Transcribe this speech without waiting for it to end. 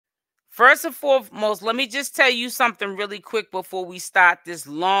First and foremost, let me just tell you something really quick before we start this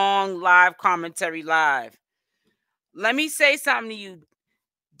long live commentary live. Let me say something to you.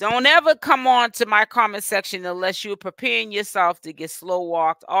 Don't ever come on to my comment section unless you're preparing yourself to get slow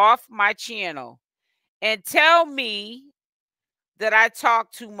walked off my channel and tell me that I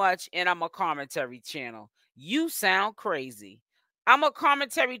talk too much and I'm a commentary channel. You sound crazy. I'm a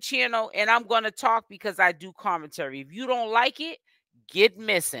commentary channel and I'm going to talk because I do commentary. If you don't like it, get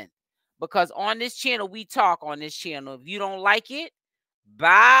missing. Because on this channel, we talk on this channel. If you don't like it,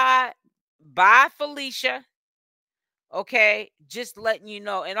 bye. Bye, Felicia. Okay, just letting you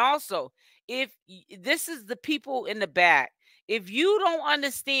know. And also, if this is the people in the back, if you don't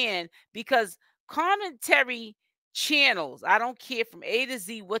understand, because commentary channels, I don't care from A to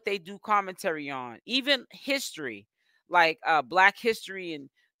Z what they do commentary on, even history, like Black history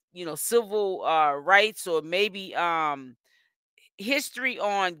and civil rights, or maybe history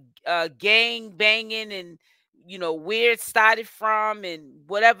on gang banging and where it started from and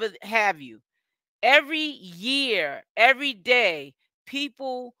whatever have you. Every year, every day,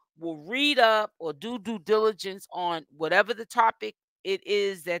 people will read up or do due diligence on whatever the topic it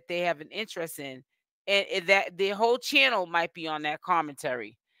is that they have an interest in, and that their whole channel might be on that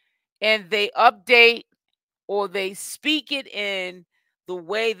commentary, and they update or they speak it in the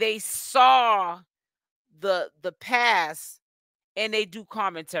way they saw the past, and they do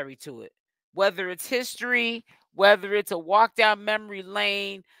commentary to it, whether it's history, whether it's a walk down memory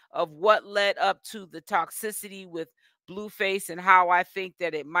lane of what led up to the toxicity with Blueface and how I think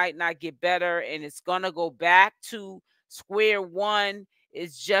that it might not get better and it's going to go back to square one.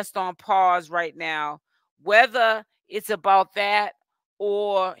 It's just on pause right now. Whether it's about that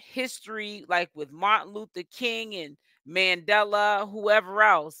or history, like with Martin Luther King and Mandela, whoever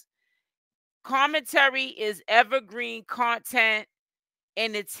else, commentary is evergreen content,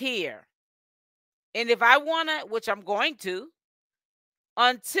 and it's here. And if I want to, which I'm going to,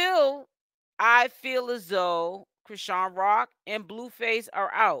 until I feel as though CashApp and Blueface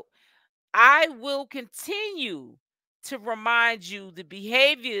are out, I will continue to remind you the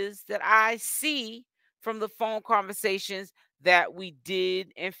behaviors that I see from the phone conversations that we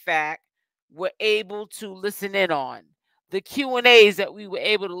did, in fact, were able to listen in on, the Q&As that we were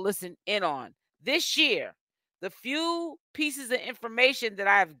able to listen in on this year. The few pieces of information that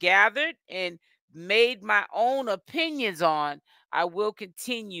I've gathered and made my own opinions on, I will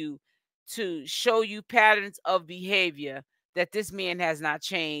continue to show you patterns of behavior that this man has not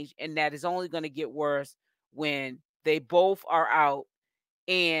changed, and that is only going to get worse when they both are out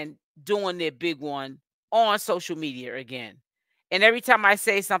and doing their big one on social media again. And every time I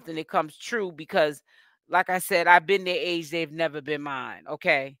say something, it comes true because, like I said, I've been their age, they've never been mine,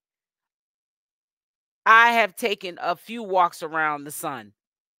 okay? I have taken a few walks around the sun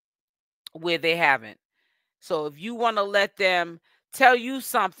where they haven't. So if you want to let them tell you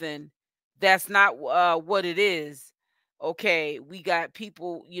something that's not what it is, okay, we got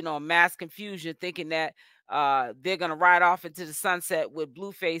people, mass confusion thinking that they're going to ride off into the sunset with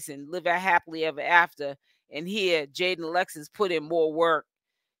Blueface and live a happily ever after. And here, Jaidyn Alexis put in more work.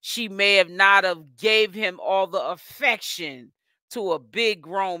 She may have not have gave him all the affection to a big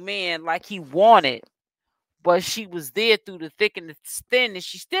grown man like he wanted, but she was there through the thick and the thin, and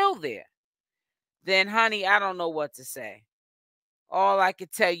she's still there. Then, honey, I don't know what to say. All I can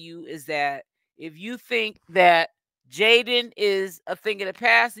tell you is that if you think that Jaidyn is a thing of the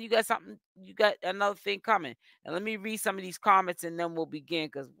past, you got another thing coming. And let me read some of these comments and then we'll begin.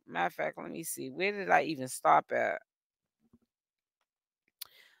 Because, matter of fact, let me see. Where did I even stop at?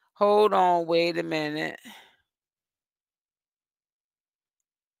 Hold on, wait a minute.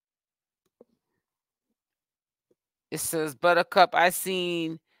 It says, Buttercup, I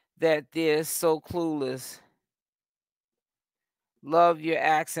seen that they're so clueless. Love your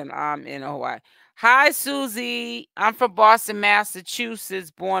accent. I'm in Hawaii. Hi, Susie. I'm from Boston,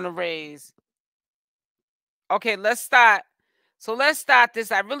 Massachusetts, born and raised. Okay, let's start. So let's start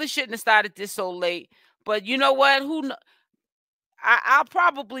this. I really shouldn't have started this so late, but you know what? I'll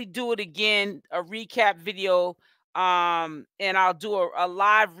probably do it again, a recap video, and I'll do a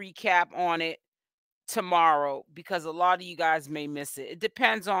live recap on it tomorrow because a lot of you guys may miss it. It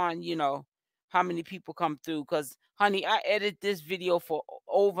depends on how many people come through. Because, honey, I edit this video for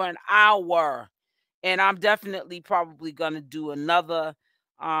over an hour, and I'm definitely probably gonna do another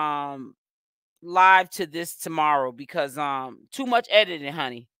live to this tomorrow because too much editing,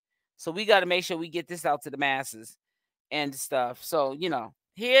 honey. So we got to make sure we get this out to the masses and stuff. So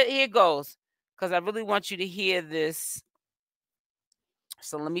here goes, because I really want you to hear this.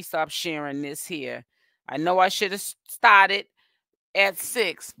 So let me stop sharing this here. I know I should have started at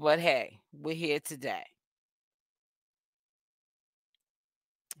 6, but hey, we're here today.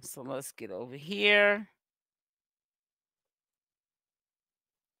 So let's get over here.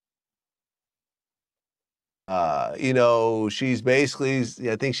 You know, she's basically,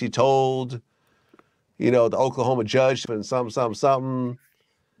 I think she told, you know, the Oklahoma judge and something.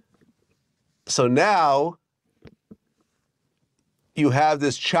 So now you have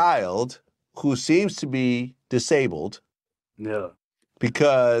this child who seems to be disabled. Yeah.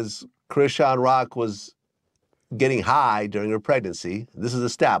 Because Chrisean Rock was getting high during her pregnancy. This is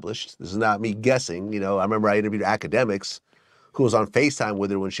established. This is not me guessing. You know, I remember I interviewed academics who was on FaceTime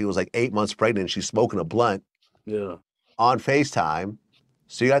with her when she was like 8 months pregnant. She's smoking a blunt. Yeah. On FaceTime.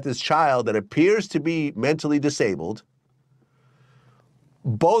 So you got this child that appears to be mentally disabled.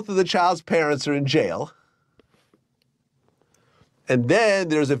 Both of the child's parents are in jail. And then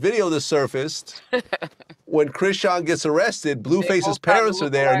there's a video that surfaced when Chrisean gets arrested. Blueface's parents are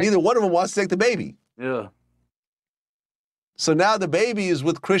there, and neither one of them wants to take the baby. Yeah. So now the baby is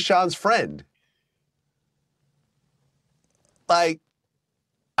with Chrisean's friend. Like,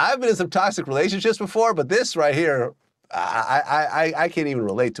 I've been in some toxic relationships before, but this right here, I can't even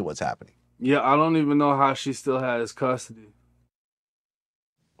relate to what's happening. Yeah, I don't even know how she still has custody.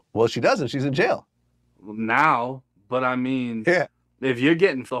 Well, she doesn't. She's in jail. Now, but I mean, yeah. If you're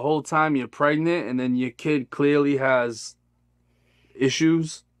getting the whole time you're pregnant and then your kid clearly has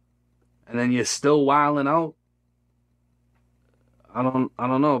issues and then you're still wilding out, I don't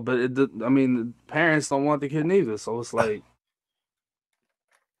know, but I mean, the parents don't want the kid neither, so it's like.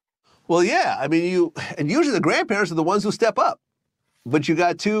 Well, yeah, I mean, and usually the grandparents are the ones who step up, but you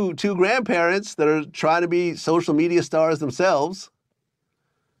got two grandparents that are trying to be social media stars themselves,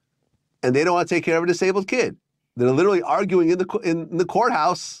 and they don't want to take care of a disabled kid. They're literally arguing in the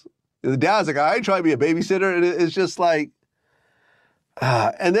courthouse. And the dad's like, I ain't trying to be a babysitter, and it's just like.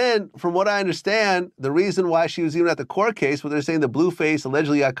 And then, from what I understand, the reason why she was even at the court case, where they're saying the Blueface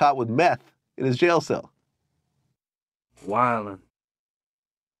allegedly got caught with meth in his jail cell. Wildin'.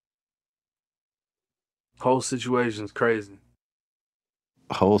 Whole situation's crazy.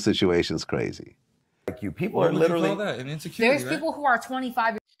 Whole situation's crazy. Like you, people are literally. Call that? An insecurity, There's people who are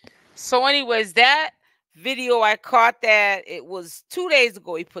 25. So, anyways, that video I caught that it was 2 days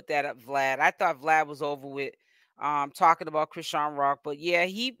ago. He put that up, Vlad. I thought Vlad was over with. Talking about Chrisean Rock, but yeah,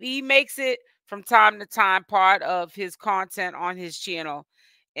 he makes it from time to time part of his content on his channel,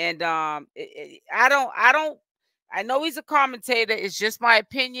 and I know he's a commentator. It's just my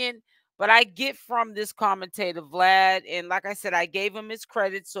opinion, but I get from this commentator Vlad, and like I said, I gave him his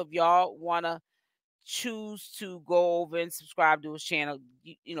credit. So if y'all wanna choose to go over and subscribe to his channel,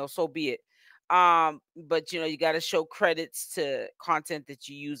 you know, so be it. But you know, you got to show credits to content that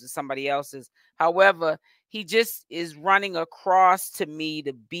you use as somebody else's. However, he just is running across to me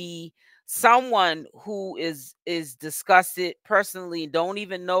to be someone who is disgusted personally, don't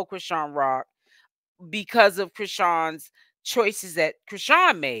even know Chrisean Rock because of Chrisean's choices that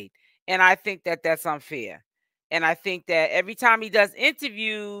Chrisean made. And I think that that's unfair. And I think that every time he does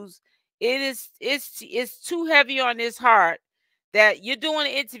interviews, it's too heavy on his heart that you're doing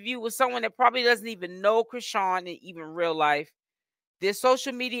an interview with someone that probably doesn't even know Chrisean in even real life. There's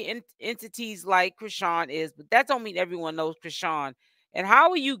social media entities like Chrisean is, but that don't mean everyone knows Chrisean. And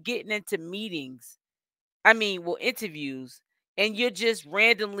how are you getting into meetings? I mean, well, interviews, and you're just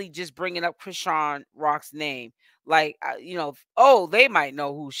randomly just bringing up Chrisean Rock's name. Like, you know, oh, they might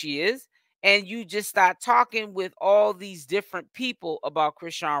know who she is. And you just start talking with all these different people about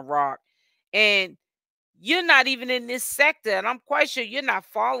Chrisean Rock. And you're not even in this sector, and I'm quite sure you're not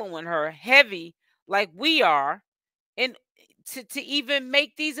following her heavy like we are, and to even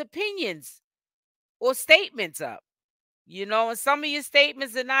make these opinions or statements up, you know, and some of your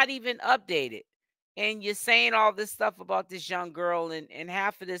statements are not even updated, and you're saying all this stuff about this young girl, and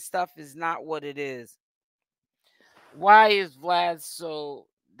half of this stuff is not what it is. Why is Vlad so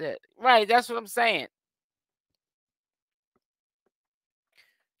that right? That's what I'm saying.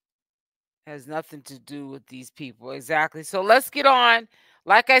 Has nothing to do with these people. Exactly. So let's get on.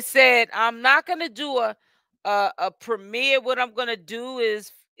 Like I said, I'm not going to do a premiere. What I'm going to do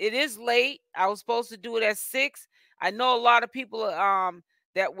is, it is late. I was supposed to do it at 6. I know a lot of people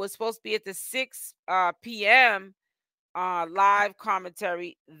that was supposed to be at the 6 p.m. Live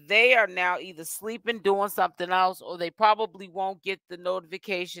commentary. They are now either sleeping, doing something else, or they probably won't get the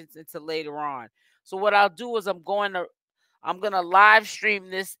notifications until later on. So what I'll do is I'm going to live stream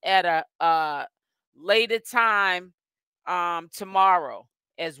this at a later time tomorrow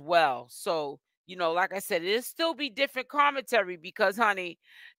as well. So, you know, like I said, it'll still be different commentary because, honey,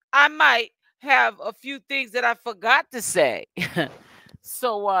 I might have a few things that I forgot to say.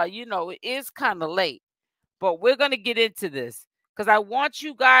 So, you know, it is kind of late, but we're going to get into this because I want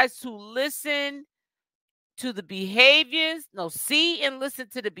you guys to listen to the behaviors, see and listen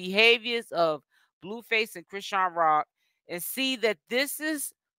to the behaviors of Blueface and Chrisean Rock and see that this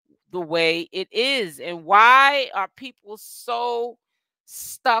is the way it is. And why are people so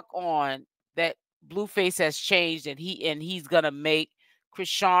stuck on that Blueface has changed and he's going to make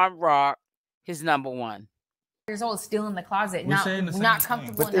Chrisean Rock his number one? Years old, still in the closet, not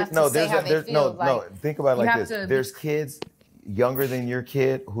comfortable enough to say how they feel. No, think about it like this. There's kids younger than your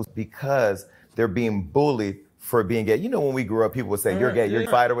kid who's because they're being bullied for being gay. You know, when we grew up, people would say, you're gay, you're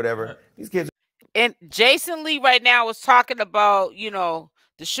fight or whatever. These kids. And Jason Lee right now was talking about, you know,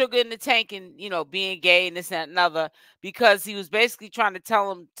 the sugar in the tank and, you know, being gay and this, that, and another, because he was basically trying to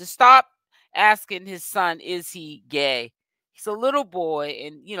tell him to stop asking his son, is he gay? He's a little boy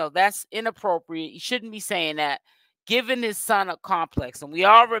and, you know, that's inappropriate. You shouldn't be saying that, giving his son a complex. And we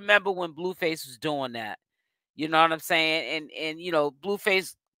all remember when Blueface was doing that. You know what I'm saying? And you know,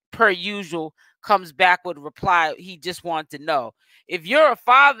 Blueface, per usual, comes back with a reply. He just wanted to know. If you're a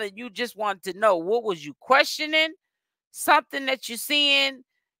father, you just want to know, what was you questioning? Something that you're seeing,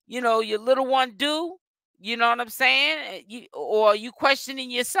 you know, your little one do? You know what I'm saying? Or are you questioning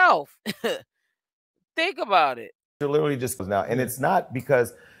yourself? Think about it. They're literally just now. And it's not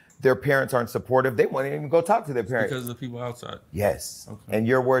because their parents aren't supportive. They won't even go talk to their parents. Because of the people outside. Yes. Okay. And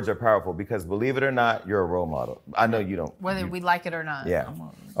your words are powerful because, believe it or not, you're a role model. I know you don't. Whether we like it or not. Yeah.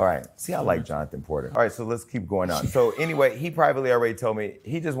 All right. See, I like Jonathan Porter. All right, so let's keep going on. So anyway, he privately already told me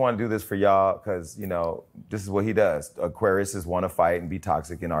he just want to do this for y'all because, you know, this is what he does. Aquariuses want to fight and be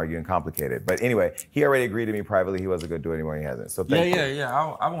toxic and argue and complicated. But anyway, he already agreed to me privately he wasn't going to do it anymore. He hasn't. So thank you. Yeah.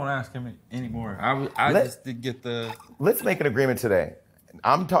 I won't ask him anymore. I just did get the... Let's make an agreement today.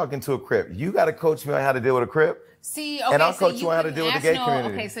 I'm talking to a Crip. You got to coach me on how to deal with a Crip. See, okay, and I'll coach you on how to deal with the gay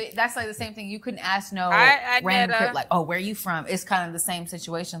community. Okay, so that's like the same thing. You couldn't ask random Crip, like, oh, where are you from? It's kind of the same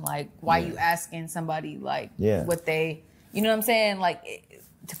situation. Like, why you asking somebody, like, what they, you know what I'm saying? Like,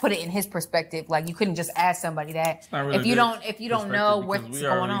 to put it in his perspective, like, you couldn't just ask somebody that. Really if you don't know what's going on. We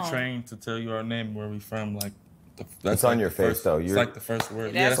already trained to tell you our name, where we from, like. It's on your face, though. It's like the first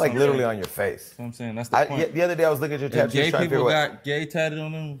word. Yeah, it's like literally on your face. That's what I'm saying. That's the point. The other day I was looking at your tattoos. If gay people got gay tatted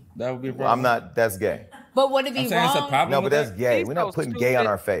on them, that would be a problem. I'm not. That's gay. But would it be wrong? It's a problem. No, but that's gay. We're not putting gay on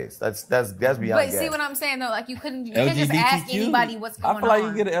our face. That's beyond gay. But see what I'm saying though? Like you can't just ask anybody what's going on. I feel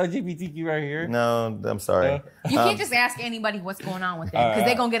like you get an LGBTQ right here. No, I'm sorry. You can't just ask anybody what's going on with them because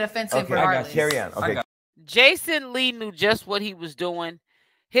they're gonna get offensive regardless. Carry on. Okay. Jason Lee knew just what he was doing.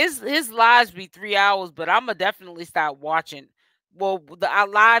 His lives be 3 hours, but I'm gonna definitely start watching. Well, the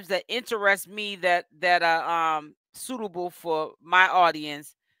lives that interest me, that are suitable for my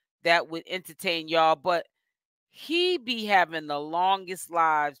audience, that would entertain y'all. But he be having the longest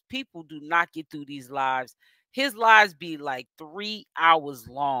lives. People do not get through these lives. His lives be like 3 hours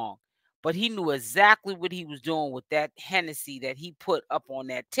long. But he knew exactly what he was doing with that Hennessy that he put up on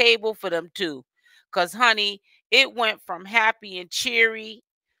that table for them too. Cause honey, it went from happy and cheery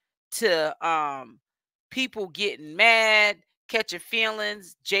to people getting mad, catching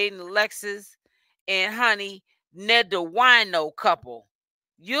feelings, Jaidyn, Alexis, and honey, Ned the Wino couple.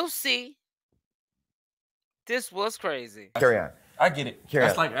 You'll see. This was crazy. Carry on. I get it.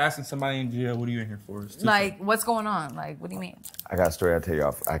 That's like asking somebody in jail, what are you in here for? Like, what's going on? Like, what do you mean? I got a story I'll tell you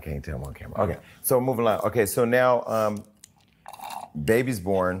off. I can't tell them on camera. Okay, so moving on. Okay, so now baby's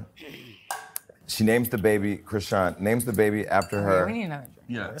born. She names the baby, Chrisean, names the baby after her. We need another drink.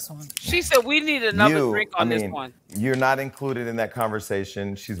 Yeah. This one. She said we need another drink on this one. You're not included in that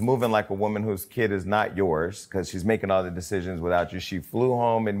conversation. She's moving like a woman whose kid is not yours because she's making all the decisions without you. She flew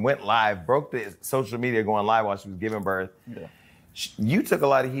home and went live, broke the social media going live while she was giving birth. Yeah. You took a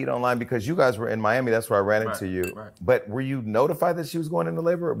lot of heat online because you guys were in Miami. That's where I ran into you. Right. But were you notified that she was going into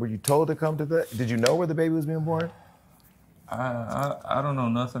labor? Were you told to come to did you know where the baby was being born? I don't know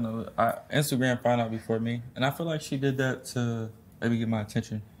nothing of it. Instagram found out before me, and I feel like she did that to maybe get my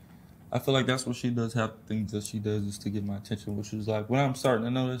attention. I feel like that's what she does, have things that she does is to get my attention, which is like when I'm starting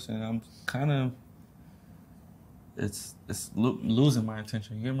to notice and I'm kind of, it's losing my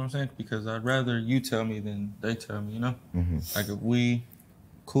attention. You get what I'm saying? Because I'd rather you tell me than they tell me, you know? Mm-hmm. Like if we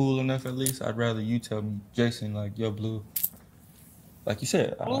cool enough at least, I'd rather you tell me, Jason, like, yo, Blue, like you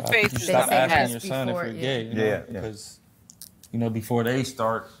said, I think you stop asking your son if you're gay, you know? Because, you know, before they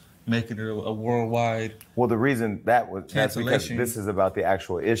start making it a worldwide. Well, the reason that's because this is about the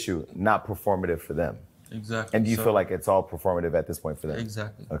actual issue, not performative for them. Exactly. And do you feel like it's all performative at this point for them?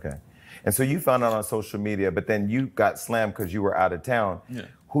 Exactly. Okay. And so you found out on social media, but then you got slammed because you were out of town. Yeah.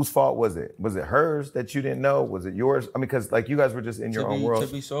 Whose fault was it? Was it hers that you didn't know? Was it yours? I mean, because like you guys were just in your own world.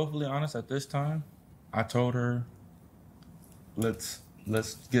 To be soulfully honest, at this time, I told her, let's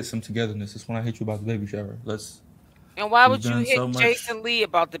get some togetherness. It's when I hit you about the baby shower. And why would you hit Jason Lee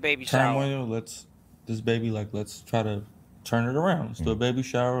about the baby shower? Turmoil. Let's try to turn it around. Let's do a baby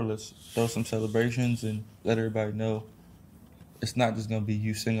shower. Let's throw some celebrations and let everybody know it's not just gonna be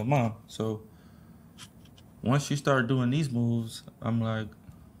you single mom. So once you start doing these moves, I'm like,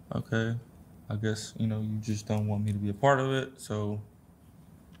 okay, I guess, you just don't want me to be a part of it. So,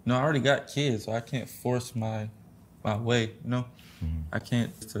 I already got kids, so I can't force my way, I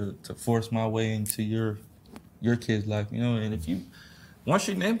can't to force my way into your kid's life, and once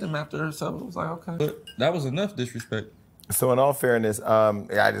she named him after herself, it was like, okay. But that was enough disrespect. So in all fairness,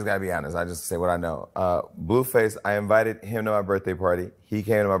 I just gotta be honest. I just say what I know. Blueface, I invited him to my birthday party. He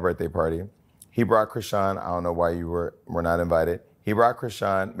came to my birthday party. He brought Chrisean. I don't know why you were not invited. He brought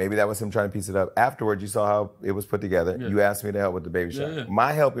Chrisean. Maybe that was him trying to piece it up. Afterwards, you saw how it was put together. Yeah. You asked me to help with the baby shower. Yeah.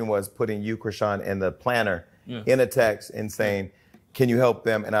 My helping was putting you, Chrisean, and the planner in a text and saying, can you help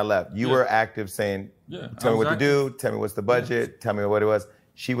them? And I left. You were active saying, tell me what to do, tell me what's the budget, tell me what it was.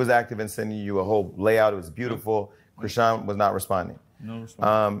 She was active in sending you a whole layout. It was beautiful. Chrisean was not responding. No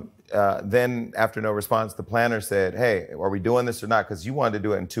response. Then after no response, the planner said, hey, are we doing this or not? Because you wanted to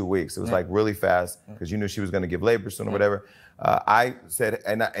do it in 2 weeks. It was like really fast because you knew she was going to give labor soon or whatever. I said,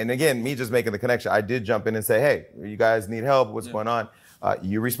 and again, me just making the connection, I did jump in and say, hey, you guys need help. What's going on?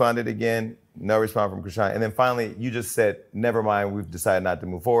 You responded again, no response from Chrisean. And then finally, you just said, never mind, we've decided not to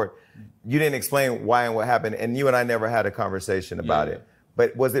move forward. You didn't explain why and what happened. And you and I never had a conversation about it.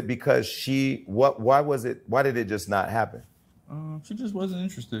 But was it because why did it just not happen? She just wasn't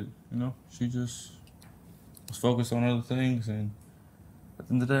interested, She just was focused on other things, and at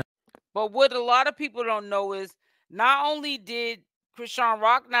the end of the day. But what a lot of people don't know is not only did Chrisean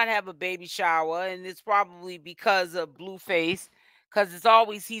Rock not have a baby shower, and it's probably because of Blueface, because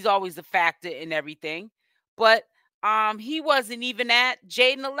he's always a factor in everything, but he wasn't even at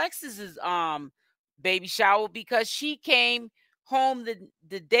Jaidyn Alexis's baby shower because she came home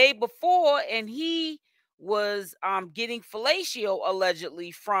the day before, and he was getting fellatio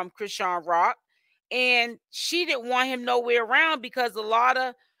allegedly from Chrisean Rock, and she didn't want him nowhere around because a lot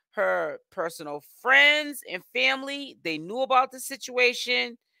of her personal friends and family, they knew about the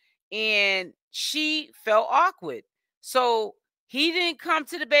situation, and she felt awkward. So he didn't come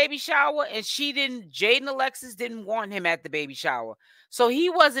to the baby shower, and Jaidyn Alexis didn't want him at the baby shower. So he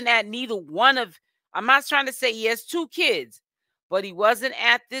wasn't at neither one of, I'm not trying to say he has 2 kids, but he wasn't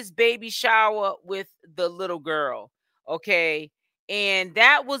at this baby shower with the little girl, okay? And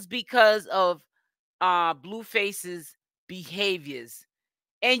that was because of Blueface's behaviors.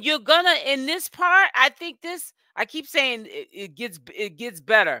 And you're gonna, in this part, I keep saying it gets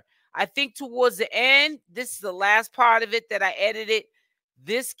better. I think towards the end, this is the last part of it that I edited,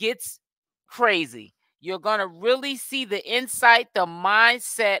 this gets crazy. You're gonna really see the insight, the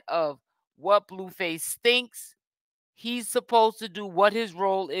mindset of what Blueface thinks he's supposed to do, what his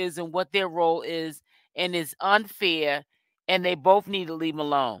role is and what their role is, and it's unfair, and they both need to leave him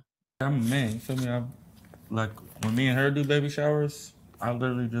alone. I'm a man, you feel me? Like when me and her do baby showers, I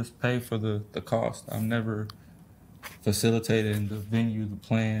literally just pay for the cost. I'm never facilitating the venue, the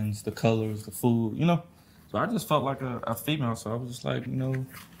plans, the colors, the food, So I just felt like a female, so I was just like,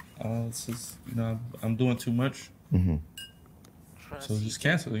 it's just, I'm doing too much. Mm-hmm. So just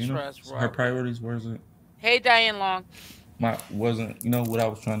cancel, Her priorities wasn't. Hey, Diane Long. Wasn't, what I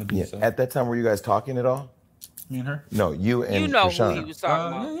was trying to do. Yeah. So. At that time, were you guys talking at all? Me and her? No, you and Chrisean. Who he was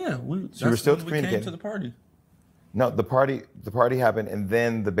talking about. Yeah. So you were still communicating? We came to the party. No, the party happened, and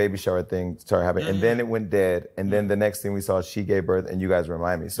then the baby shower thing started happening, and then it went dead, and then the next thing we saw, she gave birth, and you guys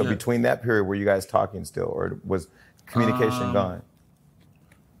remind me. So between that period, were you guys talking still, or was communication gone?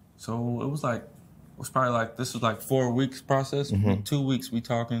 So it was probably like, this was like 4 weeks process. Mm-hmm. 2 weeks we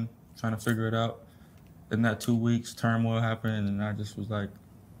talking, trying to figure it out. In that 2 weeks, turmoil happened, and I just was like,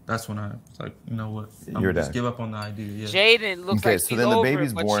 that's when I was like, you know what? I'm gonna just give up on the idea. Yeah. Jaidyn looks like she's over it, but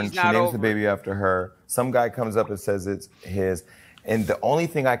she's not over it. Okay, so then the baby's born. She names the baby after her. Some guy comes up and says it's his. And the only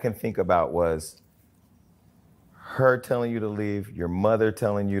thing I can think about was her telling you to leave, your mother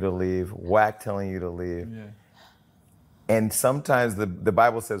telling you to leave, Wack telling you to leave. Yeah. And sometimes the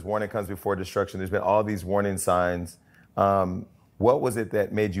Bible says warning comes before destruction. There's been all these warning signs. What was it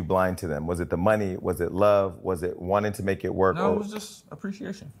that made you blind to them? Was it the money? Was it love? Was it wanting to make it work? No, it was just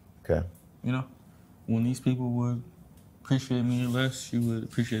appreciation. Okay. When these people would appreciate me less, she would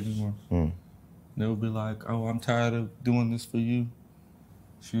appreciate me more. Mm. They would be like, oh, I'm tired of doing this for you.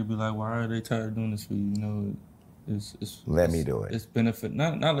 She would be like, why are they tired of doing this for you? let me do it. It's benefit.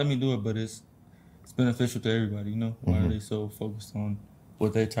 Not let me do it, but it's beneficial to everybody. You know, why are they so focused on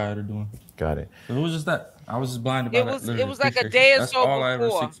what they're tired of doing? Got it. So it was just that. I was just blinded by that. It was like a day or so before. That's all I ever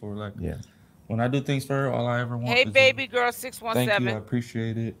seek for. Like, when I do things for her, all I ever want. Hey, is baby girl, 617. Thank you. I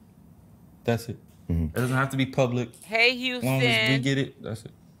appreciate it. That's it. It doesn't have to be public. Hey, Houston. As long as we get it, that's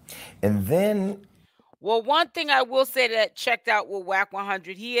it. And then, well, one thing I will say that checked out with Wack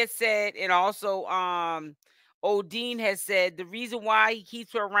 100, he has said, and also Odin has said, the reason why he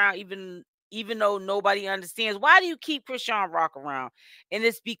keeps her around, even though nobody understands, why do you keep Chrisean Rock around? And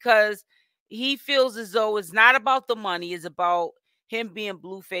it's because he feels as though it's not about the money, it's about him being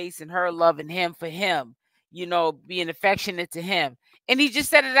Blueface and her loving him for him, you know, being affectionate to him. And he just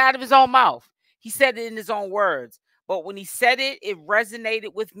said it out of his own mouth. He said it in his own words. But when he said it, it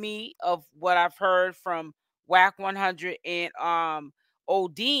resonated with me of what I've heard from Wack 100 and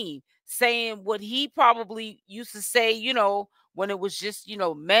Odin saying what he probably used to say, you know, when it was just, you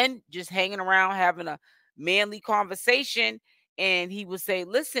know, men just hanging around having a manly conversation. And he would say,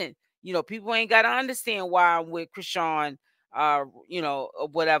 listen, you know, people ain't got to understand why I'm with Chrisean, you know, or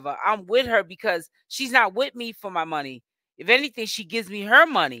whatever. I'm with her because she's not with me for my money. If anything, she gives me her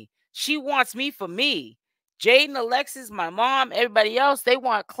money. She wants me for me. Jaidyn, Alexis, my mom, everybody else, they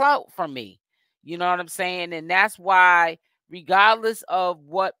want clout from me. You know what I'm saying? And that's why, regardless of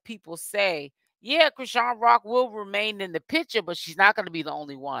what people say, yeah, Chrisean Rock will remain in the picture, but she's not going to be the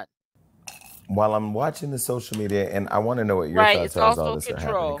only one. While I'm watching the social media, and I want to know what your thoughts are as all this are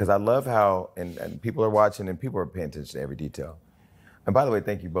happening, because I love how, and people are watching and people are paying attention to every detail. And by the way,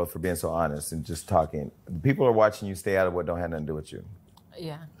 thank you both for being so honest and just talking. People are watching you stay out of what don't have nothing to do with you.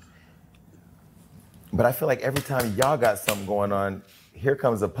 Yeah. But I feel like every time y'all got something going on, here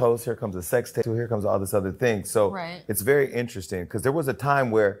comes a post, here comes a sex tape, here comes all this other thing. So it's very interesting because there was a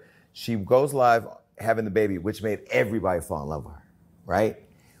time where she goes live having the baby, which made everybody fall in love with her, right?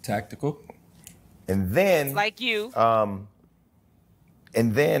 Tactical. And then, like you. And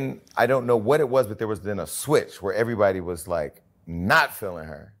then I don't know what it was, but there was then a switch where everybody was like not feeling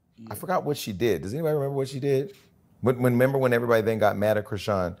her. I forgot what she did. Does anybody remember what she did? Remember when everybody then got mad at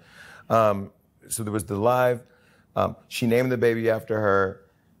Chrisean? So there was the live. She named the baby after her.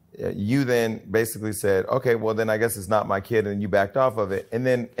 You then basically said, "Okay, well then I guess it's not my kid," and you backed off of it. And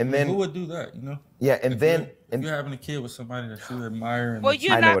then who would do that? You know? Yeah, and then if you're having a kid with somebody that you admire, and well,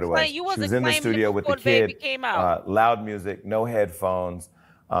 you're I know not what it was. playing. You wasn't she was in the studio with the kid. Came out. Loud music, no headphones.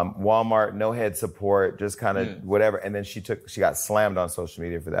 Walmart, no head support, just kind of whatever. And then she got slammed on social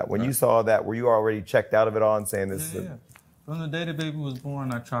media for that. When you saw that, were you already checked out of it all and saying this? Yeah. From the day the baby was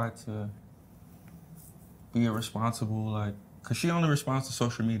born, I tried to be irresponsible, like, cause she only responds to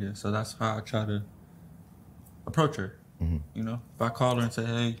social media, so that's how I try to approach her. You know, if I call her and say,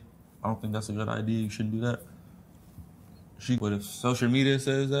 "Hey, I don't think that's a good idea. You shouldn't do that." But if social media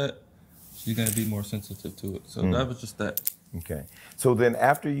says that, she's gonna be more sensitive to it. So that was just that. Okay. So then,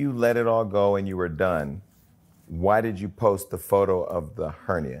 after you let it all go and you were done, why did you post the photo of the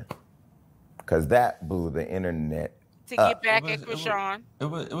hernia? Because that blew the internet to get back at Chrisean. It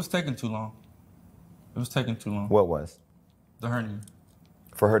was taking too long. It was taking too long. What was? The hernia.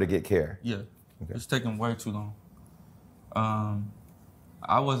 For her to get care? Yeah. Okay. It was taking way too long.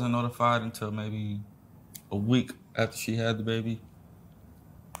 I wasn't notified until maybe a week after she had the baby.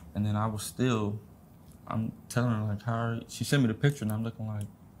 And then I'm telling her, like, she sent me the picture and I'm looking like,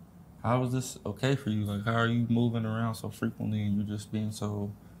 how is this okay for you? Like, how are you moving around so frequently and you're just being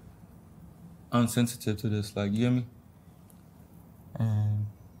so unsensitive to this? Like, you get me? And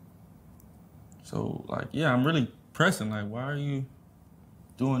so, like, yeah, I'm really pressing, like, why are you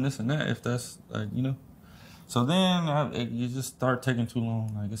doing this and that if that's, like, you know? So then you just start taking too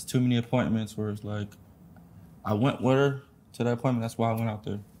long. Like, it's too many appointments where it's like, I went with her to that appointment. That's why I went out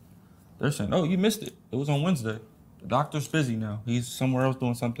there. They're saying, "Oh, you missed it. It was on Wednesday. The doctor's busy now. He's somewhere else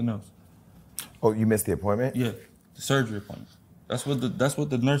doing something else." Oh, you missed the appointment? Yeah, the surgery appointment. That's what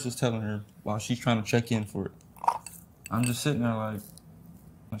the nurse is telling her while she's trying to check in for it. I'm just sitting there like,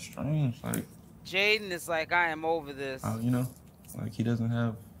 that's strange. Like, Jaidyn is like, I am over this. You know, like he doesn't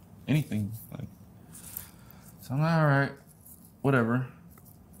have anything. Like, so I'm like, all right, whatever.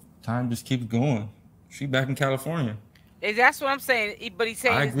 Time just keeps going. She back in California. That's what I'm saying. But he's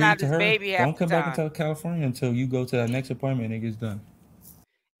saying it's not his baby. Don't come back into California until you go to that next appointment and it gets done.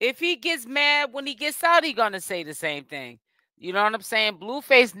 If he gets mad when he gets out, he's gonna say the same thing. You know what I'm saying?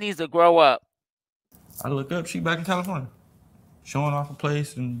 Blueface needs to grow up. I look up, she back in California, showing off a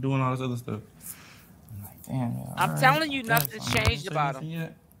place and doing all this other stuff. I'm like, damn. Yeah, I'm telling you, nothing's changed about him.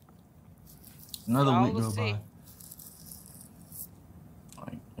 Yet. Another week go by.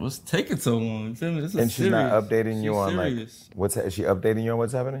 Like, What's taking so long? You feel me? This is and she's serious. not updating you on serious. Like is she updating you on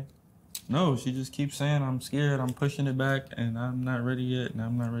what's happening? No, she just keeps saying I'm scared, I'm pushing it back, and I'm not ready yet, and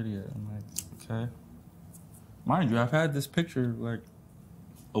I'm not ready yet. I'm like, okay. Mind you, I've had this picture like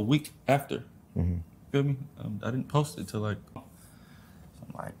a week after. Mm-hmm. Feel me? I didn't post it till like. So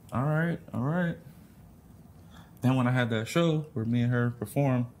I'm like, all right. Then when I had that show where me and her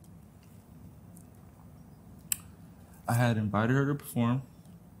performed, I had invited her to perform.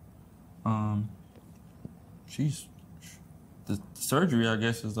 The surgery, I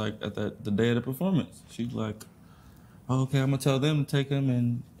guess, is like at the day of the performance. She's like, oh, okay, I'm gonna tell them to take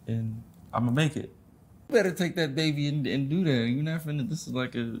him and I'm gonna make it. You better take that baby and do that. You're not finna, this is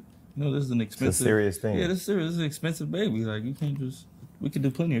like this is an expensive. It's a serious thing. Yeah, this is serious. This is an expensive baby. Like, you can't just, we could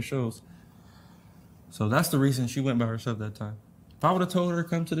do plenty of shows. So that's the reason she went by herself that time. If I would have told her to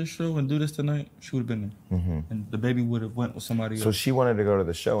come to this show and do this tonight, she would have been there. Mm-hmm. And the baby would have went with somebody else. So she wanted to go to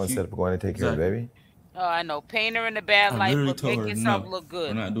the show instead of going to take care of the baby? Oh, I know. Paint her in the bad light, but make yourself look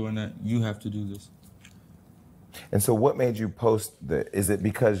good. We're not doing that. You have to do this. And so what made you post is it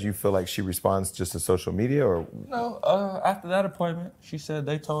because you feel like she responds just to social media or? No, after that appointment, she said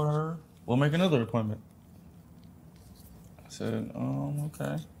they told her, we'll make another appointment. I said,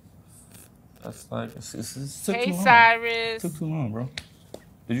 okay. That's like, it took too long. Cyrus. It took too long, bro.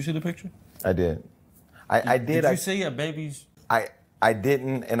 Did you see the picture? I did. I did. Did you see a baby's? I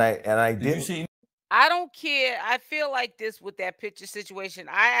didn't, and I didn't. Did you see? I don't care. I feel like this with that picture situation.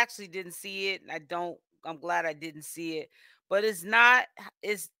 I actually didn't see it, and I'm glad I didn't see it. But it's not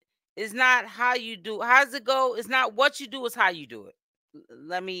how you do. How's it go? It's not what you do, it's how you do it.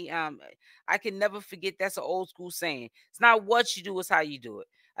 Let me I can never forget, that's an old school saying. It's not what you do, it's how you do it.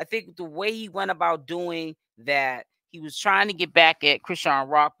 I think the way he went about doing that, he was trying to get back at Chrisean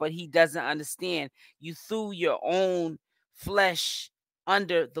Rock, but he doesn't understand. You threw your own flesh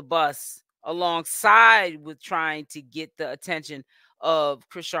under the bus alongside with trying to get the attention of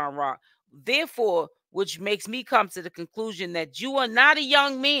Chrisean Rock. Therefore, which makes me come to the conclusion that you are not a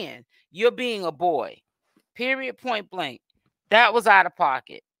young man. You're being a boy. Period, point blank. That was out of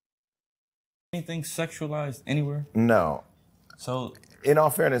pocket. Anything sexualized anywhere? No. So, in all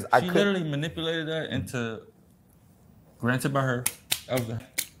fairness, she literally manipulated that into, granted by her, that was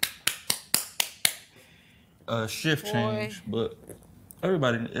a shift change, but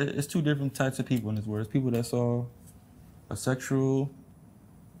everybody, it's two different types of people in this world. There's people that saw a sexual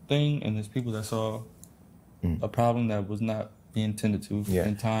thing, and there's people that saw a problem that was not being intended to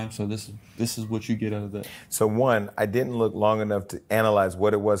in time. So this is what you get out of that. So one, I didn't look long enough to analyze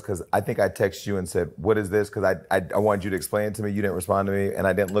what it was, because I think I texted you and said, what is this? Because I wanted you to explain it to me. You didn't respond to me, and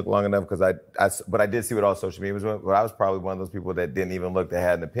I didn't look long enough because but I did see what all social media was doing. But I was probably one of those people that didn't even look, that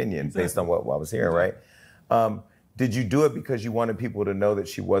had an opinion based on what I was hearing, right? Did you do it because you wanted people to know that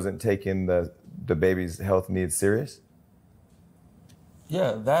she wasn't taking the baby's health needs serious?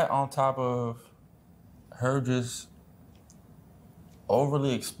 Yeah, that on top of her just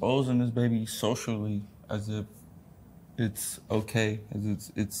overly exposing this baby socially as if it's okay,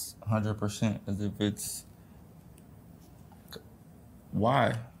 as it's 100%, as if it's...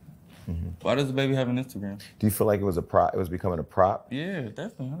 Why? Mm-hmm. Why does the baby have an Instagram? Do you feel like it was a prop? It was becoming a prop? Yeah,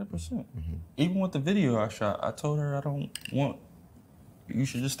 definitely, 100%. Mm-hmm. Even with the video I shot, I told her I don't want... You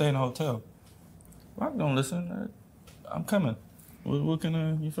should just stay in a hotel. Wack don't listen. I'm coming. What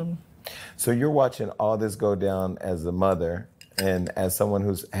can you feel me? So you're watching all this go down as a mother and as someone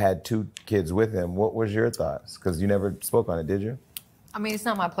who's had 2 kids with him. What was your thoughts? Because you never spoke on it, did you? I mean, it's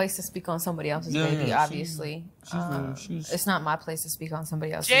not my place to speak on somebody else's baby, obviously. It's not my place to speak on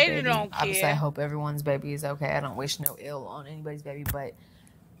somebody else's baby. Don't care. Obviously, I hope everyone's baby is okay. I don't wish no ill on anybody's baby, but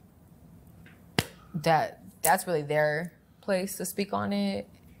that's really their place to speak on it.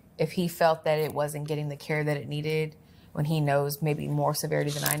 If he felt that it wasn't getting the care that it needed, when he knows maybe more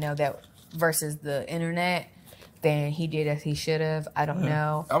severity than I know that versus the internet, then he did as he should have. I don't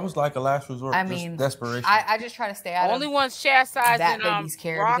know. I was like a last resort. I mean, desperation. I just try to stay out only one's chastising that baby's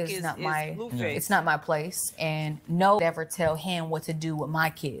care Rock because Blueface. It's not my place, and no ever tell him what to do with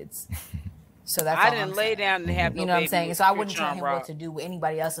my kids. So that's I didn't lay down and have you know what I'm saying. So I wouldn't tell him what to do with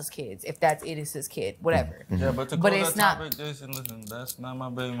anybody else's kids if it is his kid, whatever. Yeah, but it's not. Jason, listen, that's not my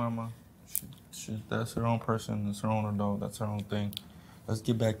baby mama. That's her own person. That's her own adult. That's her own thing. Let's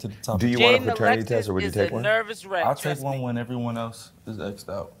get back to the topic. Do you want a paternity test, or would you take one? Nervous wreck. I'll take one when everyone else is X'd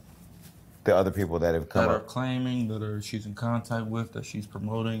out. The other people that have come that up. are claiming, that she's in contact with, that she's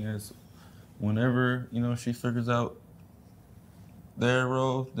promoting, as whenever she figures out their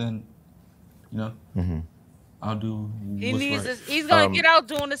role, then Mm-hmm. I'll do. He's gonna get out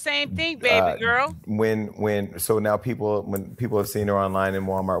doing the same thing, baby girl. So now when people have seen her online in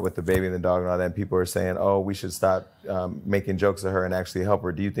Walmart with the baby and the dog and all that, and people are saying, "Oh, we should stop making jokes of her and actually help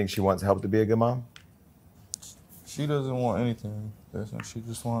her." Do you think she wants help to be a good mom? She doesn't want anything. She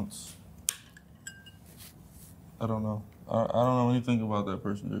just wants. I don't know. I don't know anything about that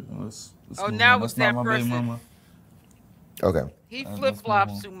person. Now it's that person. Okay. He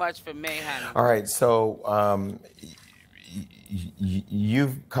flip-flops too much for me, honey. All right, so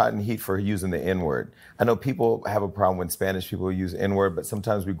you've gotten heat for using the N-word. I know people have a problem when Spanish people use N-word, but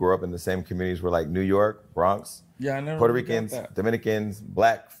sometimes we grow up in the same communities. We're like New York, Bronx, Puerto Ricans, Dominicans,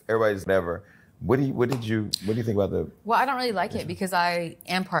 Black, everybody's whatever. What do you think about the? Well, I don't really like it because I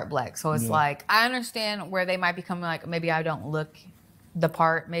am part Black, so it's like I understand where they might become like maybe I don't look the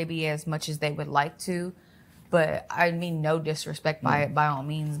part maybe as much as they would like to. But I mean no disrespect by it, by all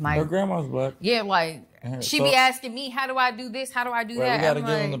means. Her grandma's Black. Yeah, like she be asking me, how do I do this? How do I do that? We gotta give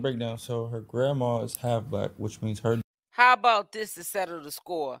them the breakdown. So her grandma is half Black, which means her. How about this to settle the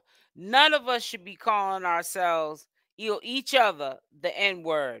score? None of us should be calling ourselves each other the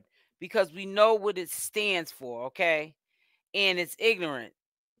N-word because we know what it stands for, okay? And it's ignorant.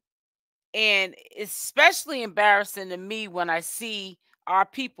 And it's especially embarrassing to me when I see our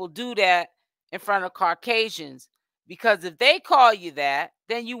people do that in front of Caucasians, because if they call you that,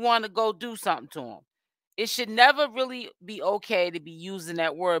 then you want to go do something to them. It should never really be okay to be using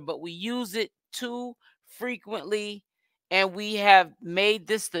that word, but we use it too frequently, and we have made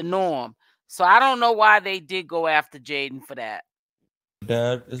this the norm. So I don't know why they did go after Jaidyn for that.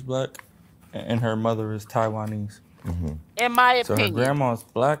 Dad is Black, and her mother is Taiwanese. Mm-hmm. In my opinion. So her grandma's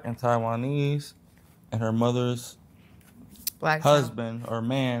Black and Taiwanese, and her mother's Black husband or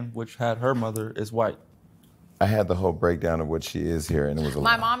man, which had her mother, is white. I had the whole breakdown of what she is here, and it was a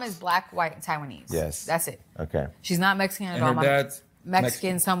My lot. mom is Black, white, and Taiwanese. Yes. That's it. Okay. She's not Mexican at all. And her dad's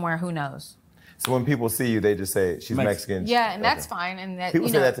Mexican somewhere, who knows? So when people see you, they just say she's Mexican. Yeah, and that's fine. And that people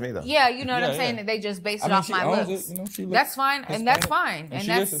say that to me though. Yeah, you know what I'm saying? That they just base it off my looks. That's fine, and that's fine. And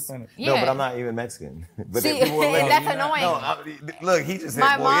that's No, but I'm not even Mexican. But see, that's annoying. No, look, he just said,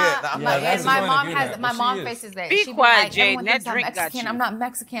 my mom, my mom faces that. Be quiet, Jaidyn. That drink got you. I'm not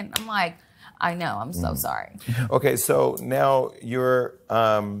Mexican. I'm like, I know. I'm so sorry. Okay, so now you're.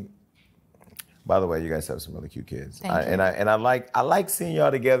 By the way, you guys have some really cute kids. Thank you. And I like seeing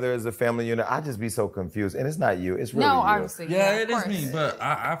y'all together as a family unit. I just be so confused, and it's not you. It's really you. Obviously. Yeah, it is me. But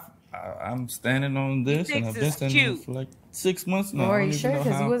I'm standing on this, and I've been standing on it for like 6 months now. Are you sure?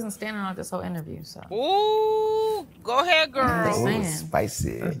 Because he wasn't standing on this whole interview. So. Ooh, go ahead, girl. Ooh,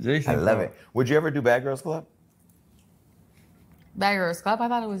 spicy. I love it. Would you ever do Bad Girls Club? Bad Girls Club? I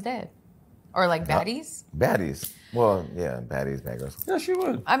thought it was dead. Or like Baddies? Baddies. Well, yeah, Baddies, Bad Girls. Yeah, she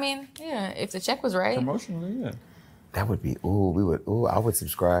would. I mean, yeah, if the check was right. Promotionally, yeah. That would be, I would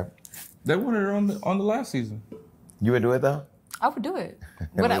subscribe. They wanted her on the last season. You would do it though? I would do it.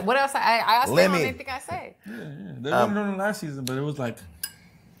 What else? I say on anything I say. Yeah. They wanted her on the last season, but it was like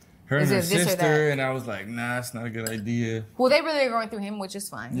her and her sister, and I was like, nah, it's not a good idea. Well, they really are going through him, which is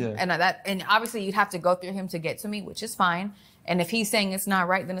fine. Yeah. And obviously you'd have to go through him to get to me, which is fine. And if he's saying it's not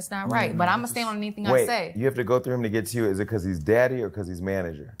right, then it's not right. But I'm going to stand on anything I say. You have to go through him to get to you. Is it because he's daddy or because he's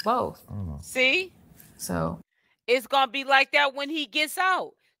manager? Both. See? So. It's going to be like that when he gets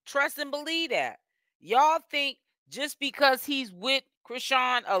out. Trust and believe that. Y'all think just because he's with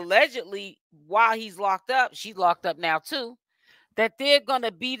Chrisean allegedly while he's locked up, she's locked up now too, that they're going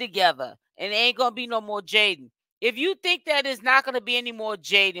to be together and there ain't going to be no more Jaidyn. If you think that it's not going to be any more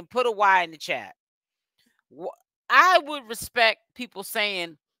Jaidyn, put a Y in the chat. I would respect people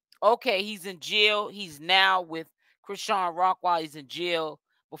saying, okay, he's in jail. He's now with CashApp while he's in jail.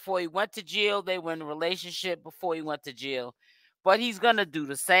 Before he went to jail, they were in a relationship before he went to jail. But he's going to do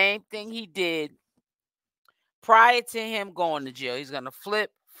the same thing he did prior to him going to jail. He's going to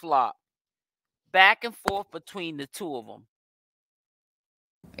flip-flop back and forth between the two of them.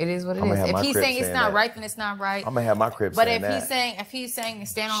 It is what it is. If he's saying it's not right, then it's not right. I'm gonna have my crib. But if he's saying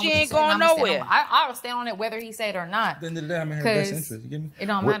stand on, she ain't going nowhere. I will stand on it whether he say it or not. At the end of the day, I'm in her best interest. You get me? It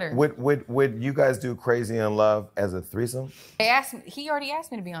don't matter. Would you guys do Crazy in Love as a threesome? They asked me. He already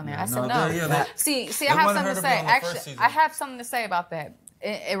asked me to be on there. I said no. See, I have something to say. Actually, I have something to say about that.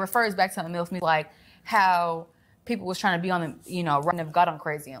 It refers back to the MILF music, like how people was trying to be on the, run of God on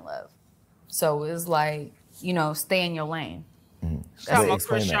Crazy in Love. So it was like, stay in your lane.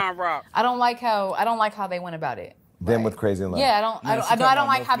 CashApp. I don't like how they went about it. Then with Crazy in Love. Yeah, I don't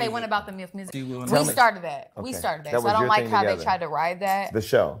like how they went about the MILF music. We started that. Okay. We started that. So I don't like how they tried to ride that. The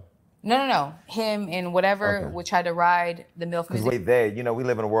show. No. Him and whatever would try to ride the MILF music. Wait, we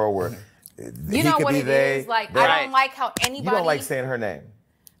live in a world where You know what it is? Like, I don't like how anybody... You don't like saying her name.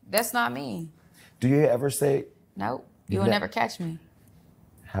 That's not me. Do you ever say... Nope. You will never catch me.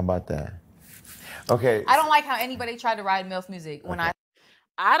 How about that? Okay. I don't like how anybody tried to ride MILF music when I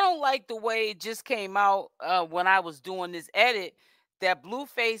don't like the way it just came out when I was doing this edit that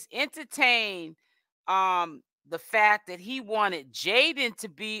Blueface entertained the fact that he wanted Jaidyn to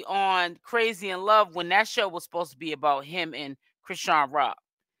be on Crazy in Love when that show was supposed to be about him and Chrisean Rock.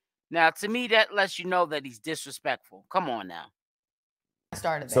 Now, to me, that lets you know that he's disrespectful. Come on now.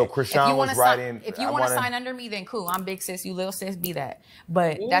 Started that. So Chrisean was writing... If you want to sign under me, then cool. I'm big sis, you little sis, be that.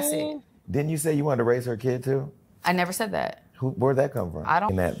 But that's it. Didn't you say you wanted to raise her kid too? I never said that. Where'd that come from? I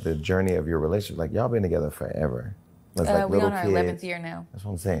don't... In that, the journey of your relationship, like y'all been together forever. It's like we're on our kids. 11th year now. That's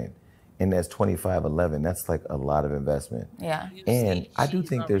what I'm saying. And that's 25, 11. That's like a lot of investment. Yeah. And I do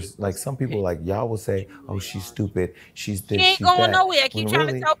think there's like some people like y'all will say, oh, she's stupid. She's this, she ain't she's going that. nowhere. I keep trying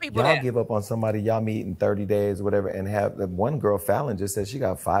really, to tell people y'all that. give up on somebody y'all meet in 30 days or whatever and have one girl, Fallon, just said she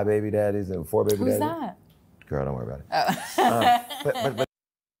got 5 baby daddies and 4 baby daddies. Who's that? Girl, don't worry about it.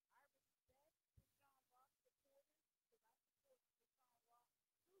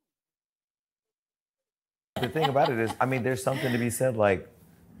 But the thing about it is, I mean, there's something to be said, like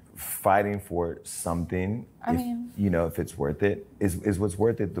fighting for something. If it's worth it, is what's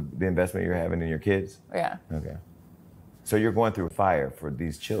worth it the investment you're having in your kids? Yeah. Okay. So you're going through fire for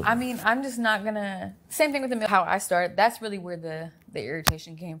these children. I mean, I'm just not gonna. Same thing with how I started. That's really where the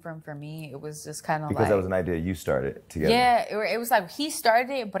irritation came from for me. It was just kind of because that was an idea you started together. Yeah, it was like he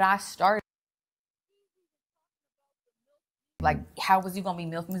started it, but I started. Like, how was you gonna be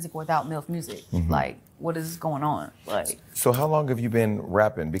MILF music without MILF music? Mm-hmm. Like, what is going on? Like, so how long have you been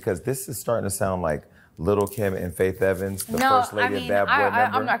rapping? Because this is starting to sound like Little Kim and Faith Evans, the first lady of Bad Boy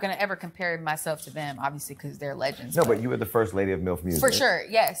member. I'm not gonna ever compare myself to them, obviously, because they're legends. No, but you were the first lady of MILF music. For sure,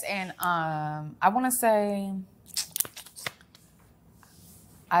 yes. And I want to say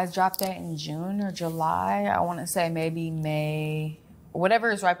I dropped that in June or July. I want to say maybe May, whatever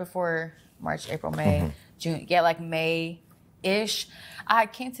is right before March, April, May, June. Yeah, like May-ish. I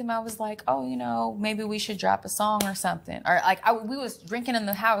came to him, I was like, oh, maybe we should drop a song or something. Or like, we was drinking in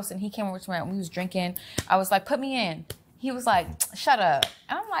the house and he came over to me and we was drinking. I was like, put me in. He was like, shut up.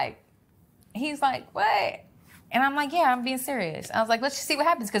 And I'm like, he's like, what? And I'm like, yeah, I'm being serious. I was like, let's just see what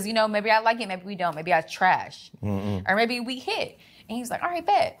happens. Cause maybe I like it, maybe we don't. Maybe I trash. Or maybe we hit. And he's like, all right,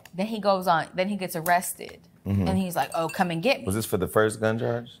 bet. Then he goes on, then he gets arrested. And he's like, oh, come and get me. Was this for the first gun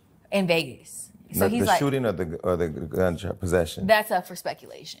charge? In Vegas. So he's the like, shooting or the gun possession? That's up for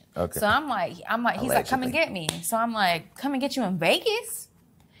speculation. Okay. So I'm like, he's like, come and get me. So I'm like, come and get you in Vegas?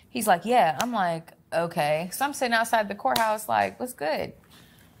 He's like, yeah. I'm like, okay. So I'm sitting outside the courthouse like, what's good?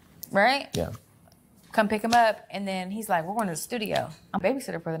 Right? Yeah. Come pick him up. And then he's like, we're going to the studio. I'm a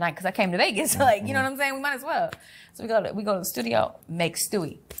babysitter for the night because I came to Vegas. Like, you know what I'm saying? We might as well. So we go to the studio, make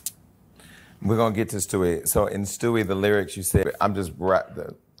Stewie. We're going to get to Stewie. So in Stewie, the lyrics you said, I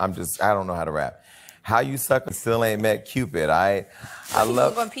don't know how to rap. How you suck and still ain't met Cupid. I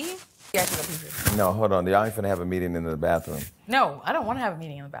love. You going to pee? Yeah, I can go pee. No, hold on. Y'all ain't finna have a meeting in the bathroom. No, I don't want to have a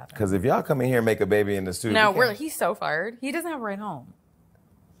meeting in the bathroom. Because if y'all come in here and make a baby in the studio. No, he's so fired. He doesn't have a ride home.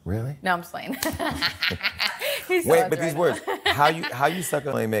 Really? No, I'm just playing. Wait, but these words. How you suck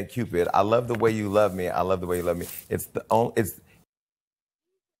and still ain't met Cupid. I love the way you love me. I love the way you love me. It's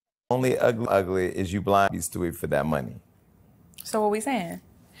only ugly is you blind Stewie for that money. So what we saying?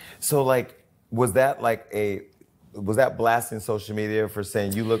 So like, was that blasting social media for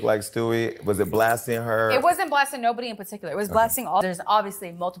saying you look like Stewie? Was it blasting her? It wasn't blasting nobody in particular. It was blasting all. There's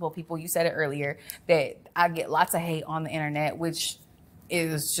obviously multiple people, you said it earlier, that I get lots of hate on the internet, which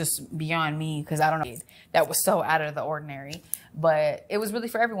is just beyond me because I don't know. That was so out of the ordinary. But it was really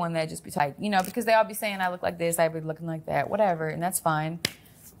for everyone that just be like, because they all be saying I look like this, I be looking like that, whatever, and that's fine.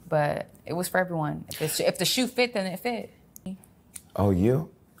 But it was for everyone. If the shoe fit, then it fit. Oh, you?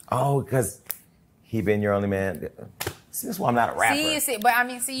 Oh, because he been your only man. See, this is why I'm not a rapper.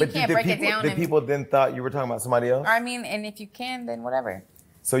 See, you can't break it down. The people then thought you were talking about somebody else? And if you can, then whatever.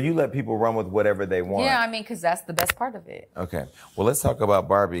 So you let people run with whatever they want. Yeah, because that's the best part of it. Okay. Well, let's talk about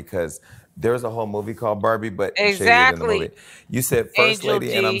Barbie, because there's a whole movie called Barbie, but exactly. In the movie. You said first Angel lady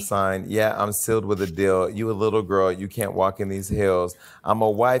D. and I'm signed. Yeah, I'm sealed with a deal. You a little girl, you can't walk in these hills. I'm a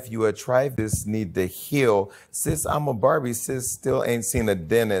wife, you a tribe, this need to heal. Sis, I'm a Barbie, sis still ain't seen a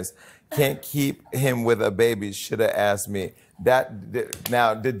dentist. Can't keep him with a baby, should have asked me.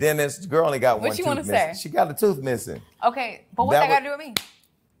 Now, the dentist, girl only got one tooth missing. What you want to say? She got a tooth missing. Okay, but what that got to do with me?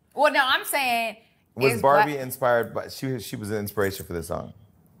 Well, no, I'm saying... Was Barbie inspired by... She was an inspiration for this song.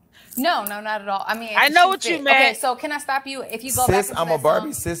 No, not at all. I mean, I know what you meant. Okay, so can I stop you? If you go back Sis, I'm a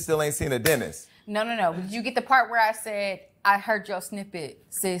Barbie. Sis still ain't seen a dentist. No. Did you get the part where I said, I heard your snippet,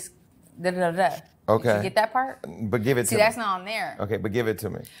 sis, da-da-da-da? Okay. Did you get that part? But give it to me. See, that's not on there. Okay, but give it to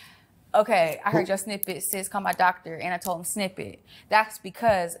me. Okay, I heard your snippet, sis, call my doctor, and I told him snippet. That's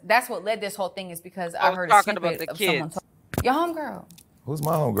because, that's what led this whole thing is because I heard a snippet about the of kids. someone your homegirl. Who's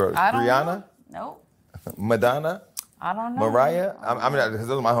my homegirl? I don't Rihanna? know. Nope. Madonna? I don't know. Mariah? I mean, because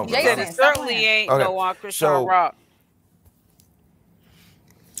those are my homegirls. Jaidyn, it certainly ain't no Chrisean Rock.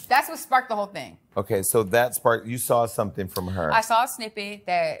 That's what sparked the whole thing. Okay, so that sparked, you saw something from her. I saw a snippet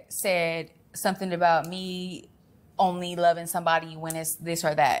that said something about me only loving somebody when it's this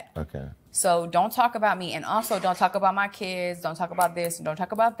or that. Okay. So don't talk about me, and also don't talk about my kids, don't talk about this, and don't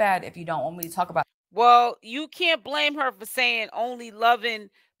talk about that if you don't want me to talk about. Well, you can't blame her for saying only loving.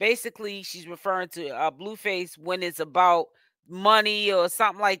 Basically, she's referring to Blueface when it's about money or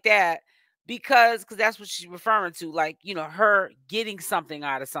something like that, because that's what she's referring to, like, you know, her getting something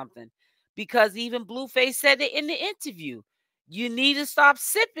out of something. Because even Blueface said it in the interview. You need to stop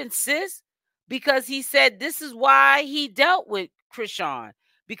sipping, sis, because he said this is why he dealt with Chrisean.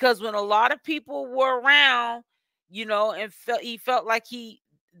 Because when a lot of people were around, you know, and he felt like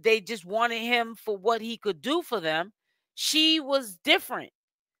they just wanted him for what he could do for them, she was different.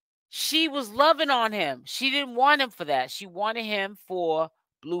 She was loving on him. She didn't want him for that. She wanted him for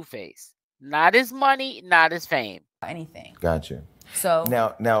Blueface. Not his money, not his fame. Anything. Gotcha. So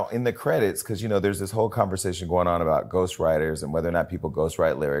now in the credits, because you know there's this whole conversation going on about ghostwriters and whether or not people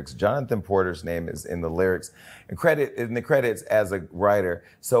ghostwrite lyrics. Jonathan Porter's name is in the lyrics and in the credits as a writer.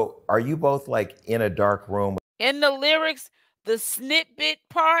 So are you both like in a dark room? In the lyrics, the snippet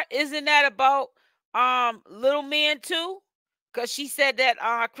part, isn't that about Little Man too? Because she said that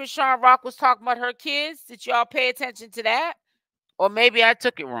Chrisean Rock was talking about her kids. Did y'all pay attention to that? Or maybe I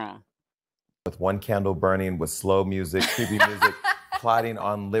took it wrong. With one candle burning, with slow music, creepy music, plotting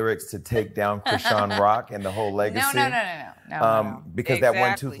on lyrics to take down Chrisean Rock and the whole legacy. No. Because that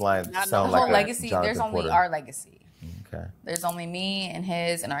one tooth line sounds like whole legacy. Jonathan There's only Porter. our legacy. Okay. There's only me and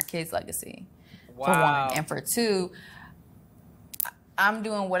his and our kids' legacy. Wow. For one, and for two, I'm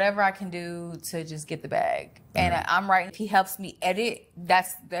doing whatever I can do to just get the bag. And I'm writing. If he helps me edit,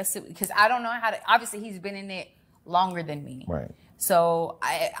 that's it. Because I don't know how to. Obviously, he's been in it longer than me. Right. So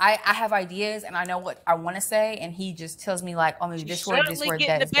I have ideas and I know what I want to say, and he just tells me like, oh, maybe this word,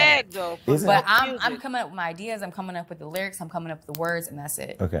 that is bag, though. But I'm coming up with my ideas. I'm coming up with the lyrics. I'm coming up with the words, and that's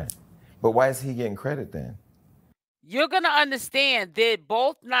it. Okay. But why is he getting credit then? You're gonna understand they're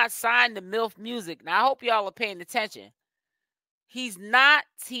both not signed to MILF Music. Now I hope y'all are paying attention. He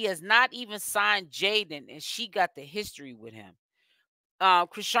has not even signed Jaidyn, and she got the history with him.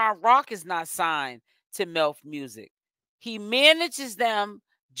 Chrisean Rock is not signed to MILF Music. He manages them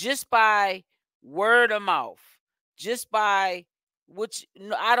just by word of mouth, just by which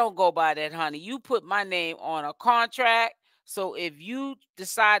I don't go by that, honey. You put my name on a contract, so if you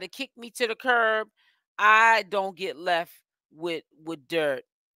decide to kick me to the curb, I don't get left with dirt.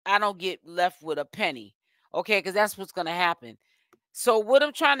 I don't get left with a penny, okay? Because that's what's gonna happen. So what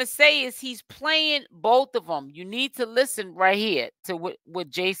I'm trying to say is he's playing both of them. You need to listen right here to what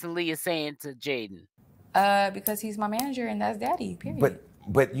Jason Lee is saying to Jaidyn. Because he's my manager and that's daddy, period.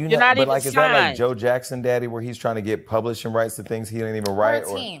 But you know, but like, is that like Joe Jackson daddy where he's trying to get publishing rights to things he didn't even write?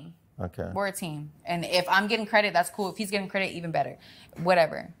 We're a team. Okay. We're a team. And if I'm getting credit, that's cool. If he's getting credit, even better.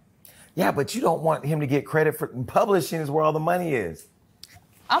 Whatever. Yeah, but you don't want him to get credit for publishing is where all the money is.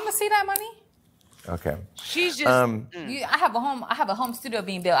 I'm gonna see that money. Okay. She's just I have a home studio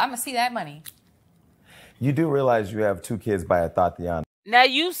being built. I'm gonna see that money. You do realize you have 2 kids by a Tatiana. Now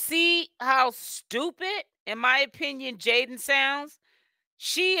you see how stupid, in my opinion, Jaidyn sounds.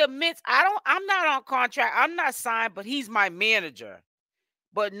 She admits, I'm not on contract. I'm not signed, but he's my manager.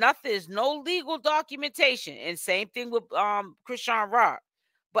 But there's no legal documentation. And same thing with Chrisean Rock.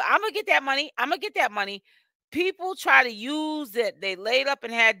 But I'm gonna get that money. People try to use that they laid up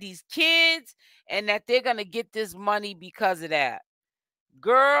and had these kids and that they're gonna get this money because of that.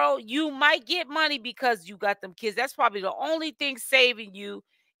 Girl, you might get money because you got them kids. That's probably the only thing saving you.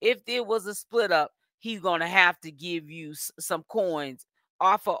 If there was a split up, he's gonna have to give you some coins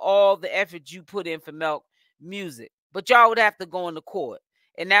off of all the effort you put in for MILF Music. But y'all would have to go into court,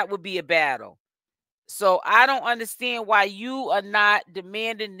 and that would be a battle. So I don't understand why you are not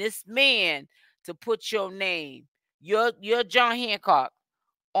demanding this man to put your name, your John Hancock,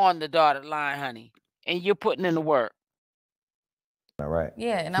 on the dotted line, honey, and you're putting in the work. All right.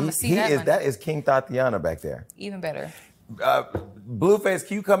 Yeah, and I'm gonna see that. That is King Tatiana back there. Even better. Blueface,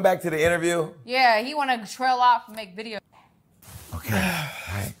 can you come back to the interview? Yeah, he want to trail off and make videos. Okay.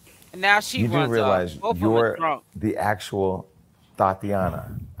 All right. And now she runs You do realize you're the actual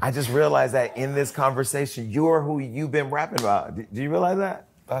Tatiana. I just realized that in this conversation, you're who you've been rapping about. Do you realize that?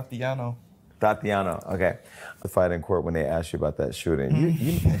 Tatiano. Okay. The fight in court when they asked you about that shooting.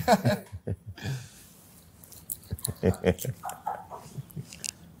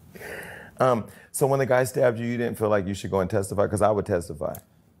 So when the guy stabbed you, you didn't feel like you should go and testify? Because I would testify.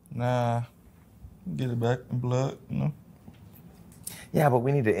 Nah, get it back in blood, you know? Yeah, but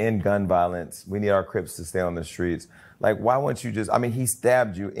we need to end gun violence. We need our Crips to stay on the streets. Like, why won't you just, I mean, he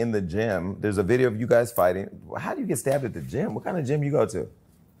stabbed you in the gym. There's a video of you guys fighting. How do you get stabbed at the gym? What kind of gym you go to?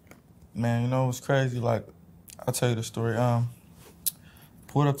 Man, you know, it's crazy. Like, I'll tell you the story.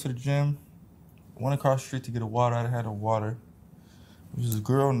 Pulled up to the gym, went across the street to get a water. I had a water. There was this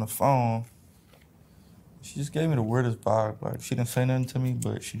girl on the phone. She just gave me the weirdest vibe. Like, she didn't say nothing to me,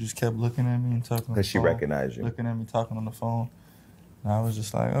 but she just kept looking at me and talking on the phone. Because she recognized you. Looking at me, talking on the phone. And I was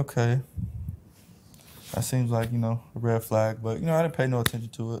just like, okay. That seems like, you know, a red flag. But, you know, I didn't pay no attention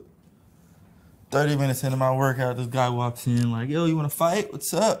to it. 30 minutes into my workout, this guy walks in like, yo, you want to fight?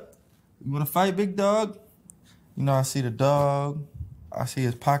 What's up? You want to fight, big dog? You know, I see the dog. I see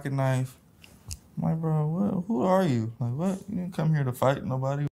his pocket knife. I'm like, bro, who are you? Like, what? You didn't come here to fight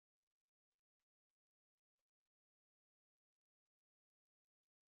nobody.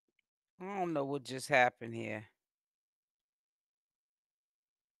 I don't know what just happened here.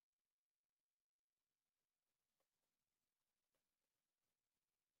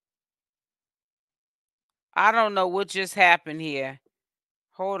 I don't know what just happened here.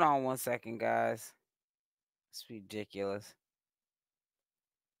 Hold on one second, guys. It's ridiculous.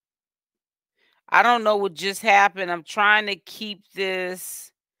 I don't know what just happened. I'm trying to keep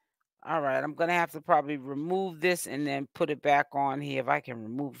this. All right, I'm going to have to probably remove this and then put it back on here if I can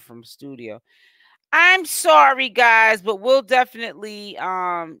remove it from studio. I'm sorry, guys, but we'll definitely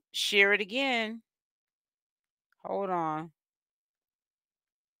share it again. Hold on.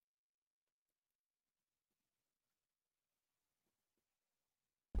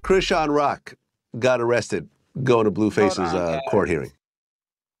 Chrisean Rock got arrested going to Blueface's court hearing.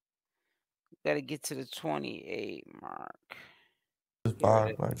 Got to get to the 28 mark.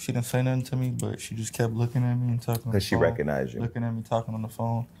 Like, she didn't say nothing to me, but she just kept looking at me and talking on the phone. Because she recognized you. Looking at me, talking on the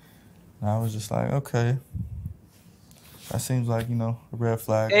phone. And I was just like, okay. That seems like, you know, a red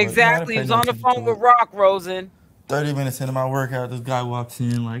flag. Exactly. He was on the phone with Rock, Rosen. 30 minutes into my workout, this guy walks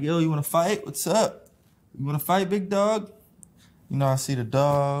in like, yo, you want to fight? What's up? You want to fight, big dog? You know, I see the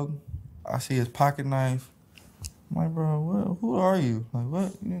dog. I see his pocket knife. I'm like, bro, who are you? Like,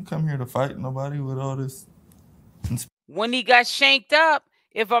 what? You didn't come here to fight nobody with all this. When he got shanked up,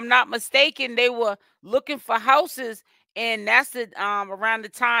 if I'm not mistaken, they were looking for houses, and that's the around the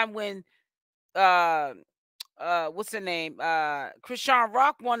time when what's the name? Chrisean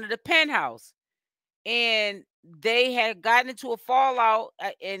Rock wanted a penthouse, and they had gotten into a fallout,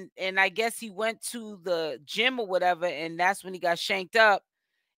 and I guess he went to the gym or whatever, and that's when he got shanked up,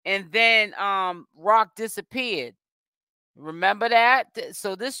 and then Rock disappeared. Remember that?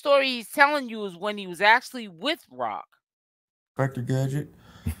 So this story he's telling you is when he was actually with Rock. Inspector Gadget.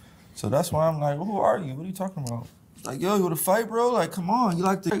 So that's why I'm like, well, who are you? What are you talking about? Like, yo, you want to fight, bro? Like, come on, you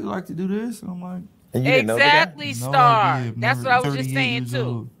like to do this? And I'm like, and you didn't know that? Star. That's what I was just saying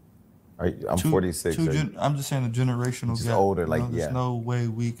too. I'm 46. I'm just saying a generational just gap. older, like, there's no way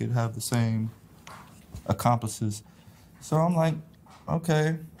we could have the same accomplices. So I'm like,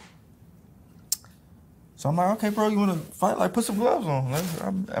 okay. So I'm like, okay, bro, you want to fight? Like, put some gloves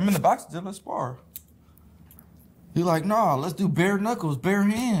on. I'm in the box, let's spar. He like, nah, let's do bare knuckles, bare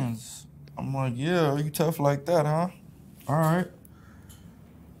hands. I'm like, yeah, are you tough like that, huh? All right.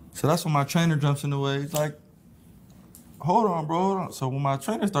 So that's when my trainer jumps in the way. He's like, hold on, bro, hold on. So when my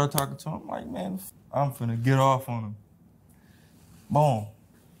trainer started talking to him, I'm like, man, I'm finna get off on him. Boom.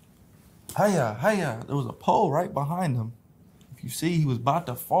 Hiya, hiya. There was a pole right behind him. If you see, he was about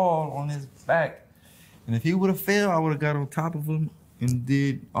to fall on his back. And if he would have fell, I would have got on top of him and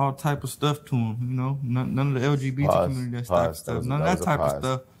did all type of stuff to him, you know? None of the LGBT community, that type of stuff. None of that type of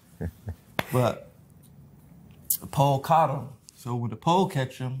stuff. But the pole caught him. So when the pole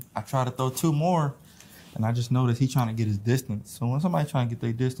catch him, I try to throw two more, and I just noticed he's trying to get his distance. So when somebody trying to get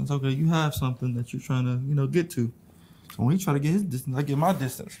their distance, okay, you have something that you're trying to, you know, get to. So when he try to get his distance, I get my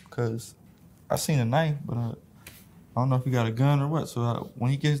distance because I seen a knife, but I don't know if he got a gun or what. So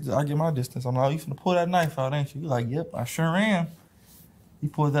when he gets, I get my distance. I'm like, you finna pull that knife out, ain't you? He's like, yep, I sure am. He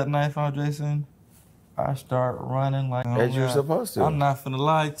pulled that knife out, Jason. I start running like as you're supposed to. I'm not finna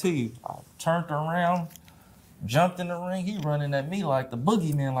lie to you. I turned around, jumped in the ring. He running at me like the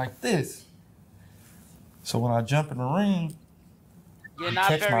boogeyman, like this. So when I jump in the ring, You're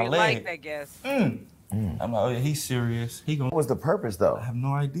not very liked, I guess. I'm like, oh yeah, he's serious. What was the purpose though? I have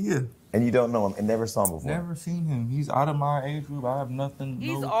no idea. And you don't know him and never saw him before? Never seen him. He's out of my age group. I have nothing.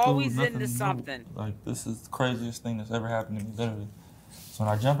 He's always into something. Like, this is the craziest thing that's ever happened to me, literally. So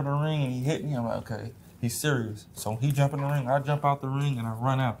when I jump in the ring and he hit me, I'm like, okay, he's serious. So he jump in the ring, I jump out the ring, and I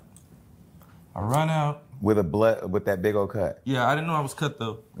run out. With that big old cut? Yeah, I didn't know I was cut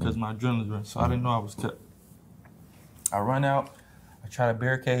though, because my adrenaline's running, so I didn't know I was cut. I run out, I try to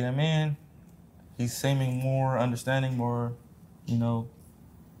barricade him in. He's seeming more understanding, more, you know,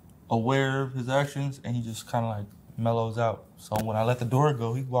 aware of his actions, and he just kind of like mellows out. So when I let the door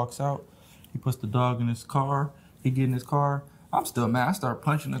go, he walks out, he puts the dog in his car, he get in his car. I'm still mad, I start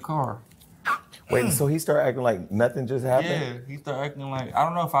punching the car. Wait, so he started acting like nothing just happened? Yeah, he started acting like, I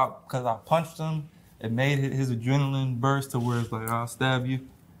don't know if because I punched him, it made his adrenaline burst to where it's like, I'll stab you.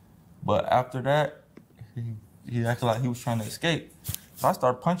 But after that, he acted like he was trying to escape. So I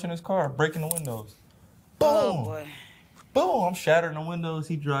started punching his car, breaking the windows. Boom! Oh, boy. Boom, I'm shattering the windows,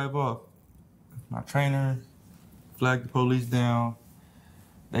 he drive off. My trainer flagged the police down.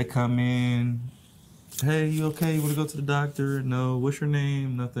 They come in. Hey, you okay? You wanna go to the doctor? No, what's your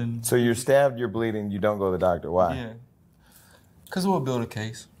name? Nothing. So you're stabbed, you're bleeding, you don't go to the doctor. Why? Yeah. Because we'll build a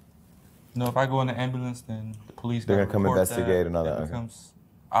case. You know, if I go in the ambulance, then the police They're gonna come investigate and all that. It becomes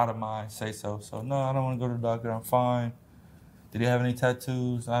out of my say-so. So no, I don't wanna go to the doctor, I'm fine. Did he have any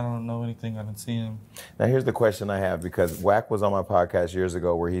tattoos? I don't know anything. I didn't see him. Now, here's the question I have, because Wack was on my podcast years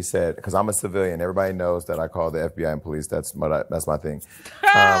ago where he said, because I'm a civilian, everybody knows that I call the FBI and police. That's my thing.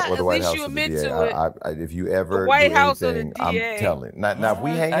 Or the White House or the DA. If you ever do anything, I'm telling. Now, if we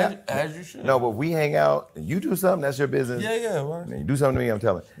hang out. As you should. No, but we hang out, and you do something, that's your business. Yeah. Right. You do something to me, I'm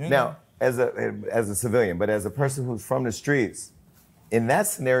telling. Now, as a civilian, but as a person who's from the streets, in that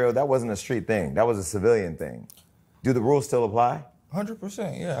scenario, that wasn't a street thing. That was a civilian thing. Do the rules still apply?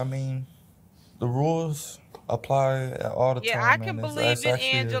 100%, yeah. I mean, the rules apply all the time. Yeah, I can believe it's it, actually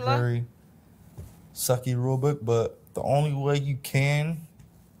Angela. a very sucky rule book, but the only way you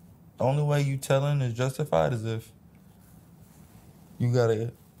telling is justified is if you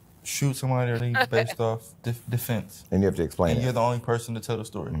gotta shoot somebody or leave based off defense. And you have to explain it. You're the only person to tell the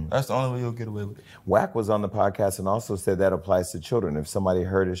story. That's the only way you'll get away with it. Wack was on the podcast and also said that applies to children. If somebody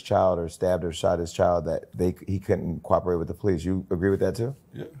hurt his child or stabbed or shot his child, that he couldn't cooperate with the police. You agree with that too?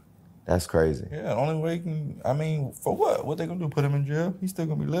 Yeah. That's crazy. Yeah, the only way you can, I mean, for what? What they gonna do, put him in jail? He's still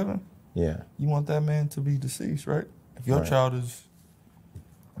gonna be living. Yeah. You want that man to be deceased, right? If your child is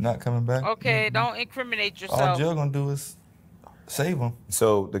not coming back. Okay, don't incriminate yourself. All jail gonna do is save him.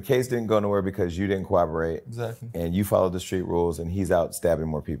 So the case didn't go nowhere because you didn't cooperate. Exactly. And you followed the street rules, and he's out stabbing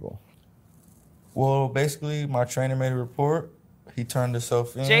more people. Well, basically, my trainer made a report. He turned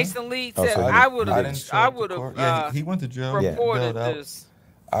himself in. Jason Lee said, I would have. Yeah, he went to jail. Reported this.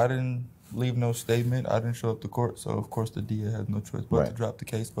 I didn't leave no statement. I didn't show up to court, so of course the DA had no choice but to drop the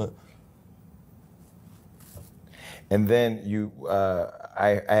case. But and then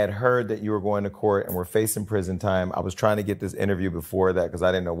I had heard that you were going to court and were facing prison time. I was trying to get this interview before that because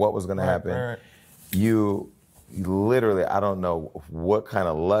I didn't know what was going to happen. Right. You literally, I don't know what kind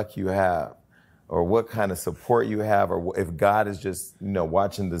of luck you have or what kind of support you have, or if God is just,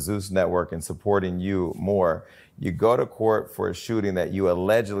 watching the Zeus Network and supporting you more. You go to court for a shooting that you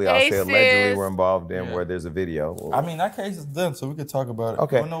allegedly, were involved in, where there's a video. I mean, that case is done, so we could talk about it.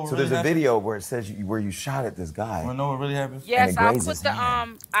 Okay, so there's a video where it says where you shot at this guy. Want to know what really happened? Yes, I'll put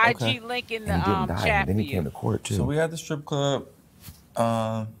the IG link in the chat. And then he came to court too. So we had the strip club.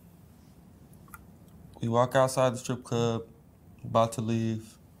 We walk outside the strip club, about to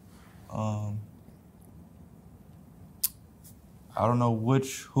leave. I don't know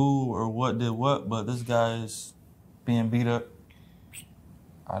who or what did what, but this guy is being beat up.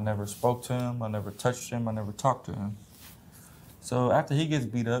 I never spoke to him. I never touched him. I never talked to him. So after he gets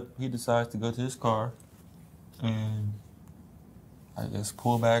beat up, he decides to go to his car and I guess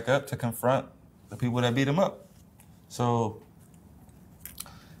pull back up to confront the people that beat him up. So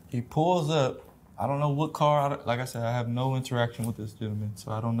he pulls up. I don't know what car. Like I said, I have no interaction with this gentleman,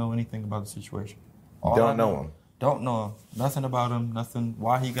 so I don't know anything about the situation. You don't know him? Don't know him. Nothing about him. Nothing.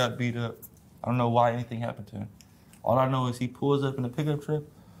 Why he got beat up. I don't know why anything happened to him. All I know is he pulls up in a pickup truck,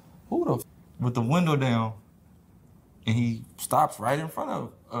 with the window down, and he stops right in front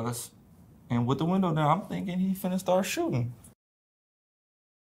of us. And with the window down, I'm thinking he finna start shooting.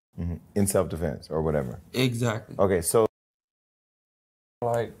 Mm-hmm. In self-defense or whatever. Exactly. Okay, so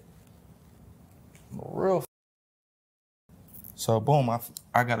like real. So boom,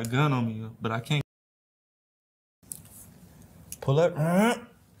 I got a gun on me, but I can't. Pull up.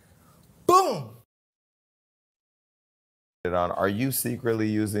 Boom. Are you secretly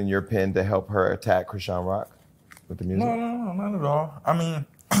using your pen to help her attack Chrisean Rock with the music? No, not at all. I mean,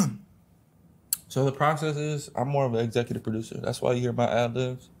 so the process is I'm more of an executive producer. That's why you hear my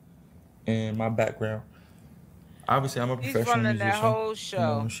ad-libs and my background. Obviously, I'm a professional musician. He's running that whole show.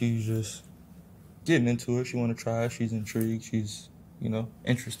 You know, she's just getting into it. She want to try it. She's intrigued. She's,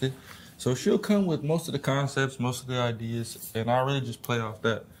 interested. So she'll come with most of the concepts, most of the ideas, and I really just play off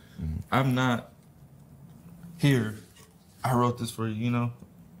that. Mm-hmm. I'm not here. I wrote this for you,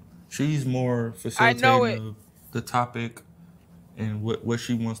 She's more facilitating of the topic and what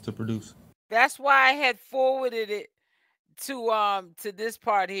she wants to produce. That's why I had forwarded it to this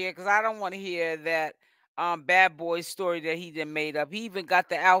part here, because I don't want to hear that Bad Boys story that he done made up. He even got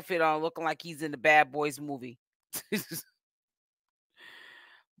the outfit on looking like he's in the Bad Boys movie.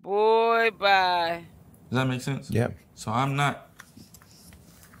 Boy, bye. Does that make sense? Yeah. So I'm not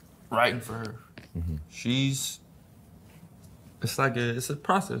writing for her. Mm-hmm. It's a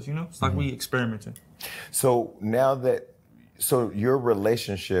process, It's like we experimenting. So now your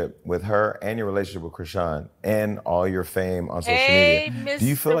relationship with her and your relationship with Chrisean and all your fame on social media, do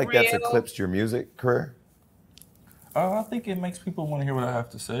you feel like that's eclipsed your music career? I think it makes people want to hear what I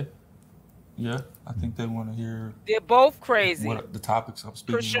have to say. Yeah, I think they want to hear. They're both crazy. What the topics I'm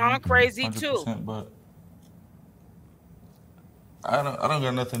speaking. Chrisean crazy too. But I don't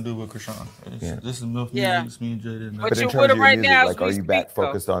got nothing to do with Chrisean. This is music. It's me and Jaidyn. But in terms of your music, are you back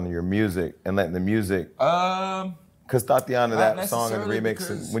focused on your music and letting the music? Because Tatiana, that song and the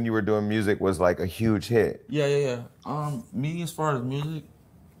remix, and when you were doing music, was like a huge hit. Yeah. Me, as far as music,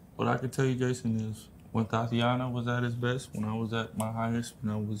 what I can tell you, Jason, is when Tatiana was at his best, when I was at my highest,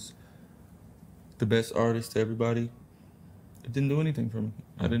 when I was the best artist to everybody, it didn't do anything for me.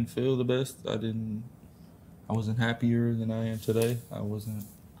 I didn't feel the best. I wasn't happier than I am today.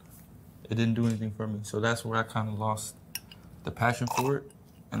 It didn't do anything for me. So that's where I kind of lost the passion for it.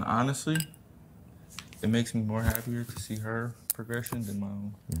 And honestly, it makes me more happier to see her progression than my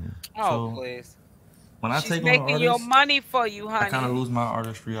own. Oh, please. When I She's take making on an your artist, money for you, honey. I kind of lose my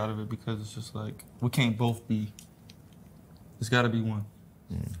artistry out of it because it's just like, we can't both be. It's got to be one.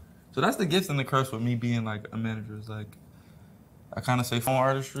 So that's the gift and the curse with me being like a manager. Is like, I kind of say phone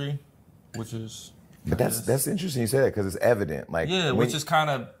artistry, which is. But that's interesting you say that because it's evident. Like, which is kind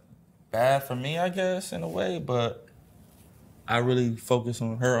of bad for me, I guess, in a way. But I really focus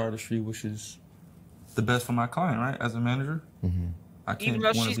on her artistry, which is the best for my client, right? As a manager, I can't. Even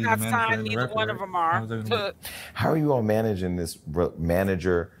though she's not signed, neither one of them are. How are you all managing this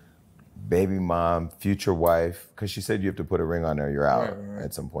manager, baby mom, future wife? Because she said you have to put a ring on her. You're out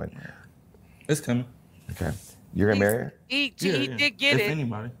at some point. It's coming. Okay. You're gonna marry her? He did get it.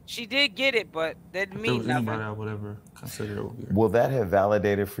 Anybody. She did get it, but that didn't mean nothing. Anybody I would ever consider it would be her. Will that have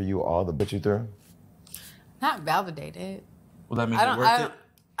validated for you all the bit you threw? Not validated. Will that make it worth it?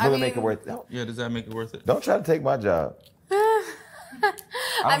 Will it make it worth it? Yeah, does that make it worth it? Don't try to take my job.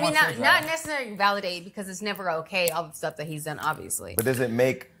 I mean, not necessarily validate because it's never okay, all the stuff that he's done, obviously. But does it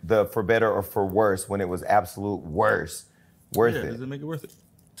make the for better or for worse when it was absolute worse worth it? Does it make it worth it?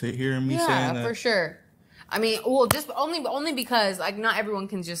 To hear me saying that? Yeah, for sure. I mean, well, just only because like not everyone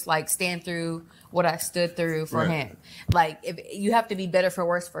can just like stand through what I stood through for him. Like if you have to be better for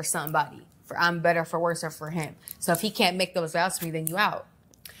worse for somebody. I'm better for worse or for him. So if he can't make those vows to me, then you out.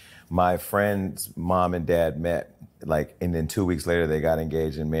 My friend's mom and dad met and then 2 weeks later they got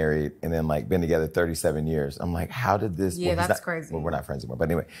engaged and married and then been together 37 years. I'm like, how did this? Yeah, that's crazy. Well, we're not friends anymore. But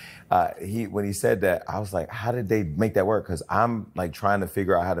anyway, when he said that, I was like, how did they make that work? Because I'm trying to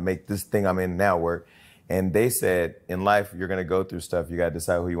figure out how to make this thing I'm in now work. And they said, in life, you're going to go through stuff. You got to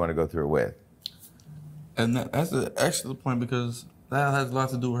decide who you want to go through it with. And that's an excellent point because that has a lot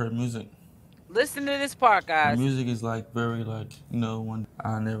to do with her music. Listen to this part, guys. Her music is very when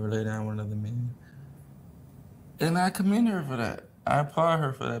I never lay down with another man. And I commend her for that. I applaud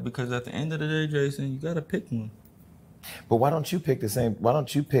her for that because at the end of the day, Jason, you got to pick one. But why don't you pick the same? Why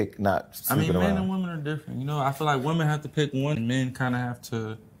don't you pick not sleeping around? Men and women are different. I feel like women have to pick one and men kind of have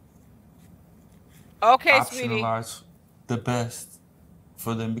to optionalize the best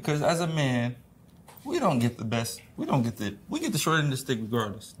for them because as a man, we don't get the best. We get the short end of the stick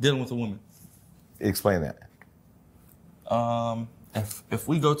regardless, dealing with a woman. Explain that. If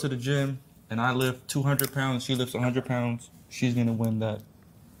we go to the gym and I lift 200 pounds, she lifts 100 pounds, she's gonna win that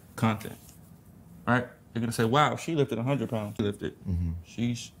content, right? They're gonna say, "Wow, she lifted 100 pounds. She lifted.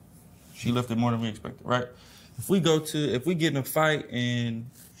 She lifted more than we expected, right?" If we get in a fight and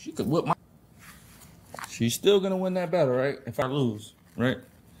she could whip my, she's still gonna win that battle, right? If I lose, right?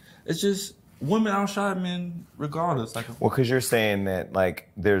 It's just women outshine men regardless. Like, well, because you're saying that like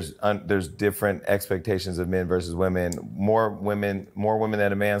there's different expectations of men versus women. More women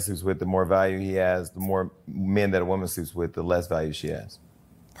that a man sleeps with, the more value he has. The more men that a woman sleeps with, the less value she has.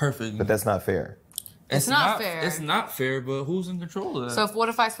 Perfect. But that's not fair. It's not fair. It's not fair, but who's in control of that? So what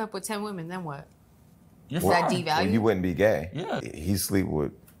if I slept with 10 women, then what? You're that fine. devalued? Well, you wouldn't be gay. Yeah. He sleep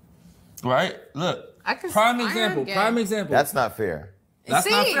with. Right? Look. Prime example. That's not fair. That's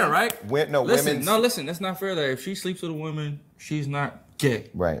not fair, right? Listen, that's not fair that if she sleeps with a woman, she's not gay.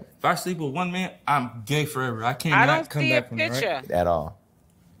 Right. If I sleep with one man, I'm gay forever. I cannot come back from it, right? At all.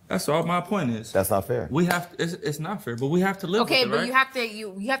 That's all my point is. That's not fair. We have to, it's not fair, but we have to live with it, but right?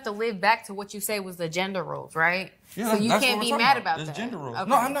 you have to live back to what you say was the gender roles, right? Yeah, so you can't be mad about that. Gender roles. Okay.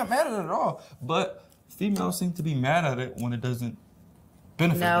 No, I'm not mad at it at all. But females seem to be mad at it when it doesn't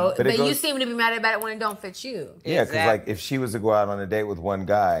benefit them. But you seem to be mad about it when it don't fit you. Yeah, because like if she was to go out on a date with one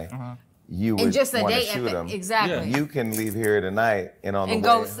guy, you would want to shoot him. Exactly. You can leave here tonight and on the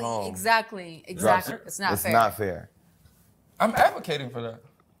way home. Exactly. It's not fair. It's not fair. I'm advocating for that.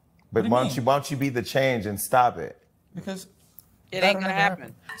 But why don't you be the change and stop it? Because it ain't gonna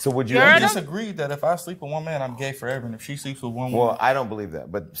happen. So would you disagree that if I sleep with one man, I'm gay forever, and if she sleeps with one woman? Well, I don't believe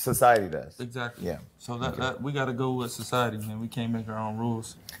that, but society does. Exactly. Yeah. So that we got to go with society, man. We can't make our own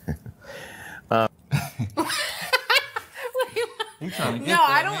rules.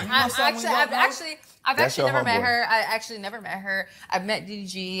 I've actually never met her. I actually never met her. I've met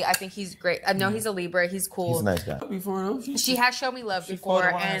DDG. I think he's great. I know he's a Libra. He's cool. He's a nice guy. She has shown me love before,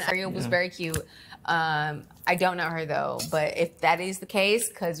 and Ariel was very cute. I don't know her though, but if that is the case,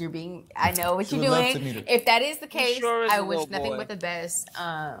 because I know what you're doing. If that is the case, I wish nothing but the best.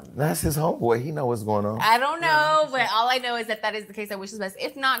 That's his homeboy. He know what's going on. I don't know, but all I know is that is the case. I wish the best.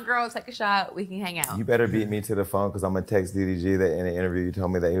 If not, girl, take a shot. We can hang out. You better beat me to the phone because I'm gonna text DDG that in an interview you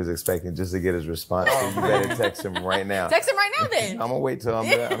told me that he was expecting just to get his response. So you better text him right now. Text him right now, then. I'm gonna wait till I'm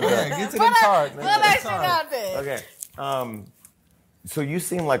get to the card. Okay. So you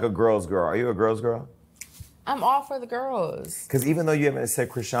seem like a girl's girl. Are you a girl's girl? I'm all for the girls. Because even though you haven't said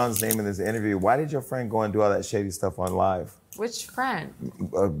Chrisean's name in this interview, why did your friend go and do all that shady stuff on live? Which friend?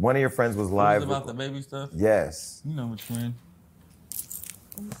 One of your friends was live. About the baby stuff? Yes. You know which friend.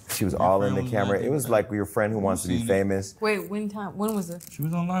 She was all in the camera. It was like your friend who wants to be famous. Wait, when was it? She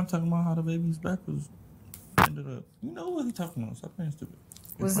was on live talking about how the baby's back was ended up. You know what he talking about? Stop being stupid.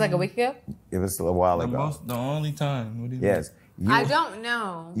 Was this like a week ago? It was a while ago. The only time. What do you mean? I don't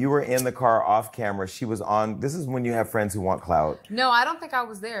know. You were in the car off camera. She was on. This is when you have friends who want clout. No, I don't think I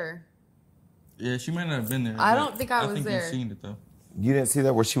was there. Yeah, she might not have been there. I don't think I was there. I think you've seen it though. You didn't see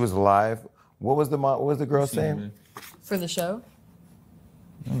that where she was live? What was the girl saying? For the show?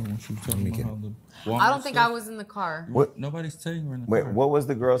 No, when she was talking about the I don't think I was in the car. What? Nobody's saying we're in the car. Wait, what was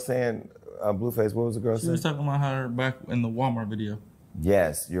the girl saying? Blueface, what was the girl saying? She was talking about her back in the Walmart video.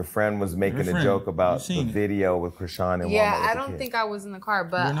 Yes, your friend was making a joke about the video with Chrisean and Walmart. Yeah, I don't think I was in the car,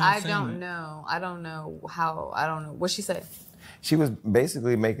 but I don't know. I don't know how. I don't know. What'd she say? She was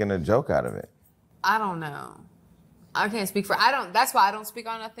basically making a joke out of it. I don't know. I can't speak for. I don't. That's why I don't speak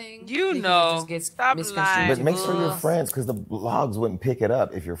on nothing. You know, stop lying. But make sure you're friends, because the blogs wouldn't pick it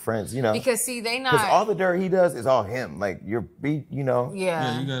up if you're friends. You know, because see, they not. Because all the dirt he does is all him. Like you know.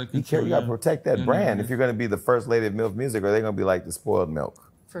 Yeah. You gotta protect that brand. If you're gonna be the first lady of MILF music, or they're gonna be like the spoiled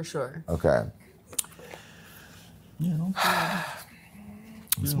milk. For sure. Okay. Yeah.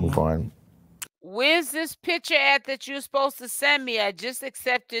 Let's move on. Where's this picture at that you're supposed to send me? I just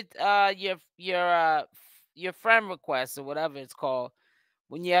accepted your friend request or whatever it's called,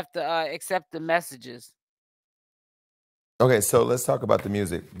 when you have to accept the messages. Okay, so let's talk about the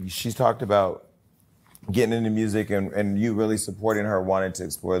music. She's talked about getting into music and you really supporting her wanting to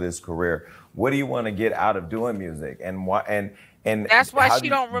explore this career. What do you want to get out of doing music, and why? And that's why she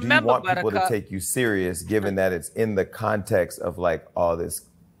don't remember. Do you want people to take you serious, given that it's in the context of like all this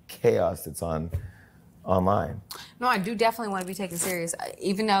chaos that's online? No, I do definitely want to be taken serious,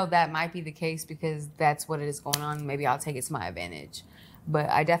 even though that might be the case because that's what it is going on. Maybe I'll take it to my advantage, but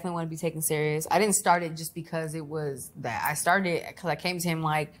I definitely want to be taken serious. I didn't start it just because it was that. I started because I came to him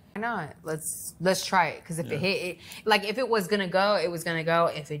like, why not? Let's try it. Because if it hit, like if it was gonna go, it was gonna go.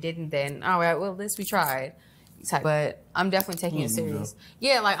 If it didn't, then all right, well, at least we tried. But I'm definitely taking it serious.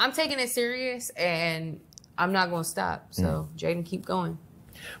 Yeah, like I'm taking it serious, and I'm not gonna stop. So Jaidyn, keep going.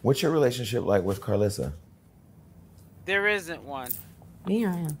 What's your relationship like with Carlissa? There isn't one. Me or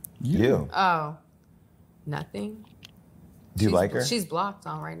him? You. Oh, nothing. Do you like her? She's blocked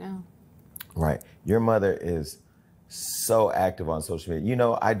on right now. Right. Your mother is so active on social media. You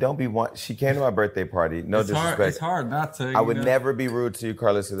know, I don't be she came to my birthday party. No disrespect. It's hard not to. I would never be rude to you,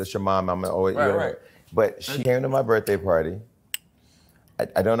 Carlissa. That's your mom. I'm always right. But she came to my birthday party.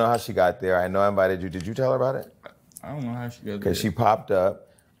 I don't know how she got there. I know I invited you. Did you tell her about it? I don't know how she got there. Because she popped up,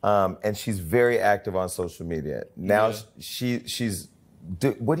 and she's very active on social media. Now she's.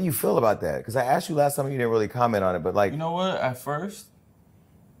 What do you feel about that? Because I asked you last time, you didn't really comment on it, but like. You know what? At first,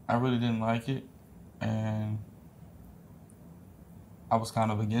 I really didn't like it, and I was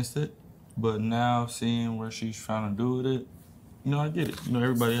kind of against it. But now seeing where she's trying to do with it, you know, I get it. You know,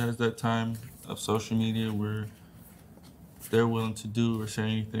 everybody has that time of social media where they're willing to do or say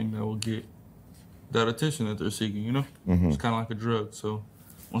anything that will get that attention that they're seeking, you know? It's kind of like a drug. So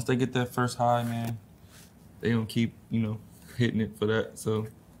once they get that first high, man, they gonna keep, you know, hitting it for that. So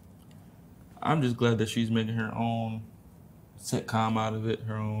I'm just glad that she's making her own sitcom out of it,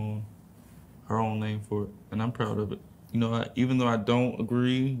 her own name for it, and I'm proud of it. You know, even though I don't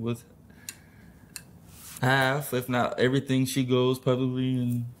agree with half, if not everything she goes publicly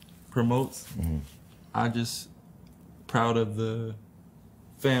and promotes, I just proud of the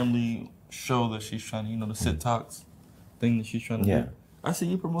family show that she's trying to, you know, the Sit Talks thing that she's trying to do. I see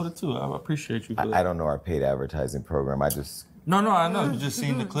you promote it too. I appreciate you for that. I don't know our paid advertising program. I just... No, I know. You just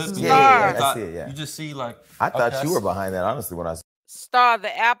seen the clips. Yeah, I see it, yeah. You just see like... I thought you were behind that, honestly, when I... Star,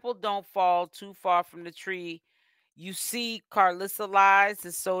 the apple don't fall too far from the tree. You see Carlissa lies,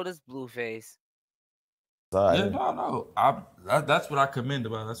 and so does Blueface. Yeah, no. That's what I commend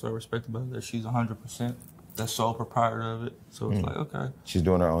about it. That's what I respect about it, that she's 100% the sole proprietor of it. So it's like, okay. She's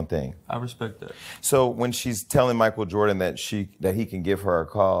doing her own thing. I respect that. So when she's telling Michael Jordan that he can give her a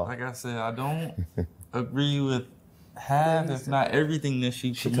call. Like I said, I don't agree with half, if not everything that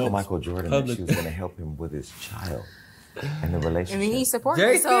she told Michael Jordan that she was going to help him with his child and the relationship. I mean, he supported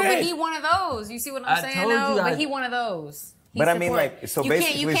it, but he one of those. You see what I'm saying, though? But he one of those. But I mean, like, so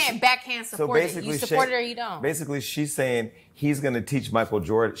basically, you can't backhand support it. You support it or you don't. Basically, she's saying he's going to teach Michael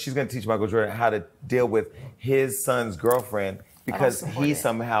Jordan. She's going to teach Michael Jordan how to deal with his son's girlfriend because he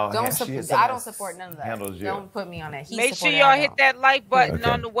somehow. I don't support none of that. Don't put me on that. Make sure y'all hit that like button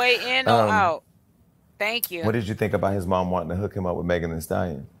on the way in or out. Thank you. What did you think about his mom wanting to hook him up with Megan Thee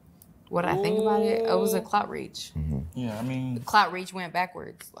Stallion? What I think about it, it was a clout reach. Yeah, I mean, the clout reach went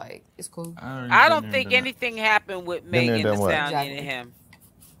backwards. Like, it's cool. I don't think anything happened with Megan Thee Stallion and him.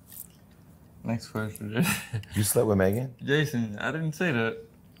 Next question. You slept with Megan? Jason, I didn't say that.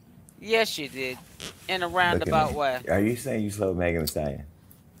 Yes, you did. In a roundabout way. Are you saying you slept with Megan Thee Stallion?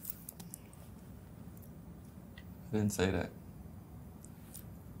 I didn't say that.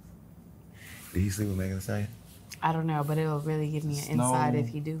 Did he sleep with Megan Thee Stallion? I don't know, but it'll really give me an insight if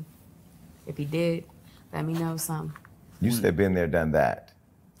he do. If he did, let me know something. You said been there, done that.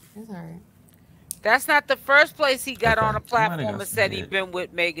 That's all right. That's not the first place he got on a platform and said he'd been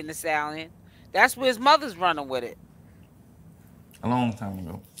with Megan Thee Stallion. That's where his mother's running with it. A long time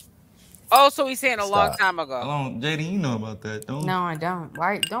ago. Oh, so he's saying a long time ago. Jaidyn, you know about that, don't you? No, I don't.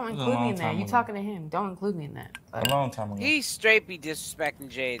 Why? Don't include me in that. You talking to him. Don't include me in that. Like, a long time ago. He straight be disrespecting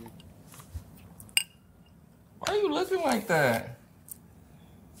Jaidyn. Why are you looking like that?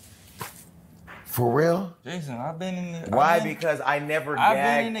 For real? Jason, I've been in the... Why? Because I never gagged.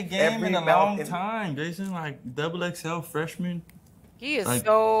 I've been in the game in a long time, Jason. Like, XXL freshman. He is like,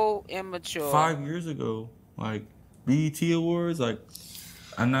 so immature. 5 years ago. Like, BET Awards. Like,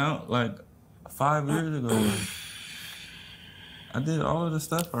 I know, like, 5 years ago. I did all of the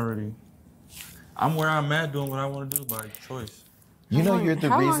stuff already. I'm where I'm at doing what I want to do by choice. You know, you're the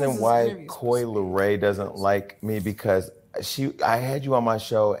reason why Coi Leray doesn't like me because... I had you on my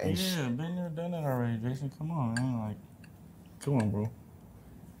show and been there, done that already, Jason. Come on, man. Like, come on, bro.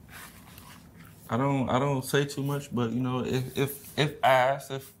 I don't say too much, but you know, if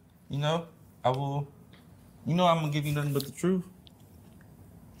asked, you know, I will. You know, I'm gonna give you nothing but the truth.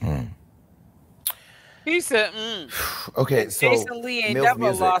 He said, Okay, so Jason Lee ain't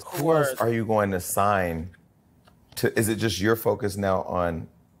never lost the who else are you going to sign? To is it just your focus now on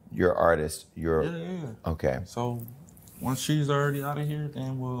your artist? Yeah. Okay. So. Once she's already out of here,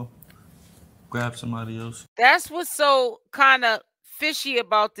 then we'll grab somebody else. That's what's so kind of fishy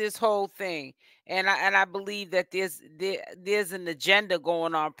about this whole thing, and I believe that there's an agenda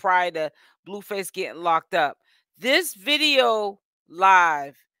going on prior to Blueface getting locked up. This video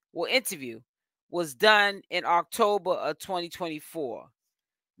interview was done in October of 2024.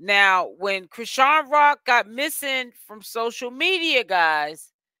 Now, when Chrisean Rock got missing from social media,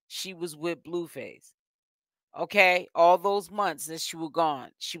 guys, she was with Blueface. Okay, all those months that she was gone.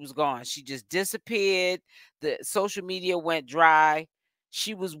 She just disappeared. The social media went dry.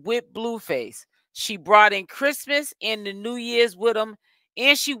 She was with Blueface. She brought in Christmas and the New Year's with him,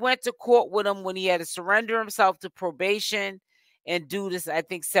 and she went to court with him when he had to surrender himself to probation and do this, I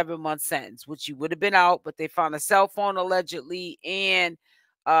think, 7-month sentence, which he would have been out, but they found a cell phone allegedly and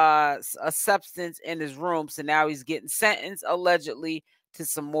a substance in his room. So now he's getting sentenced allegedly to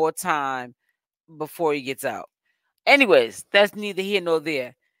some more time before he gets out. Anyways, that's neither here nor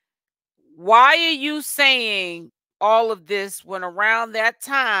there. Why are you saying all of this when around that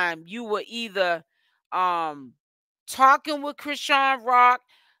time you were either talking with Chrisean Rock,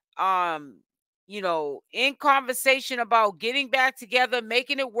 you know, in conversation about getting back together,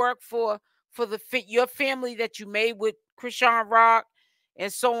 making it work for your family that you made with Chrisean Rock,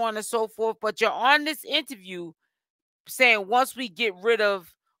 and so on and so forth. But you're on this interview saying once we get rid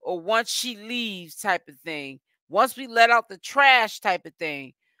of, or once she leaves type of thing, once we let out the trash type of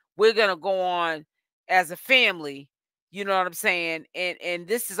thing, we're gonna go on as a family. You know what I'm saying? And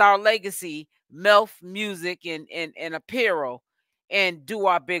this is our legacy, MILF music and apparel, and do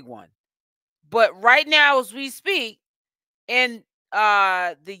our big one. But right now, as we speak, in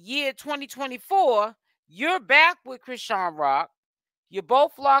the year 2024, you're back with Chrisean Rock. You're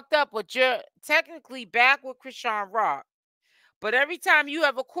both locked up, but you're technically back with Chrisean Rock. But every time you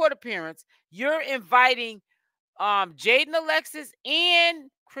have a court appearance, you're inviting Jaidyn, Alexis, and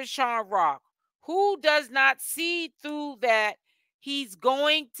Chrisean Rock, who does not see through that he's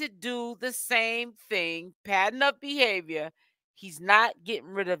going to do the same thing, pattern of behavior. He's not getting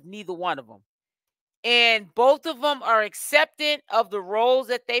rid of neither one of them. And both of them are acceptant of the roles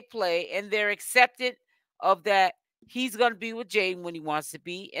that they play, and they're acceptant of that he's going to be with Jaidyn when he wants to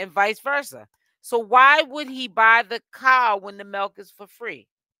be, and vice versa. So why would he buy the cow when the milk is for free?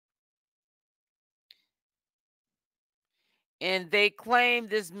 And they claim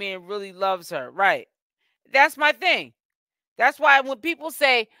this man really loves her. Right. That's my thing. That's why when people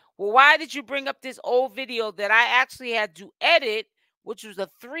say, well, why did you bring up this old video that I actually had to edit, which was a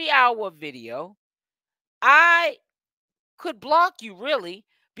 3-hour video, I could block you, really,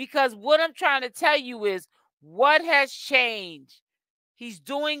 because what I'm trying to tell you is what has changed. He's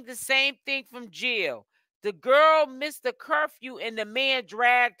doing the same thing from jail. The girl missed the curfew and the man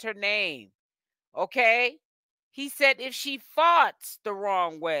dragged her name. Okay? He said if she farts the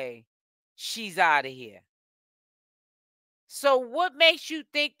wrong way, she's out of here. So what makes you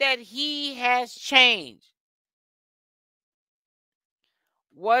think that he has changed?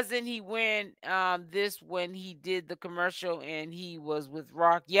 Wasn't he wearing this when he did the commercial and he was with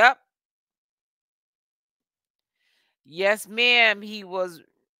Rock? Yep. Yes, ma'am, he was.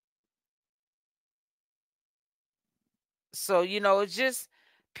 So, you know, it's just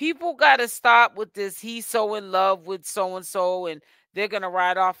people got to stop with this. He's so in love with so-and-so and they're going to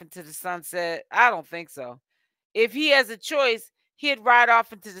ride off into the sunset. I don't think so. If he has a choice, he'd ride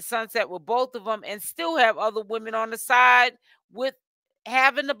off into the sunset with both of them and still have other women on the side with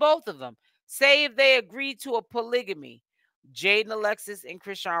having the both of them. Say if they agreed to a polygamy, Jaidyn, Alexis, and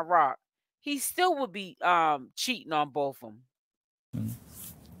Chrisean Rock, he still would be cheating on both of them.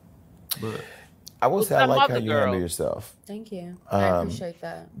 But I will say I like how you handle yourself. Thank you. I appreciate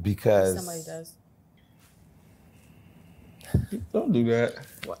that. Because somebody does. Don't do that.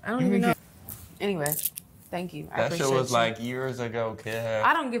 Well, I don't even know. Anyway, thank you. That shit was like years ago, kid.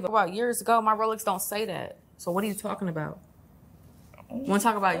 I don't give a about years ago. My Rolex don't say that. So what are you talking about? You want to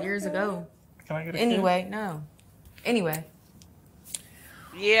talk about years ago? Can I get a Anyway, no. Anyway.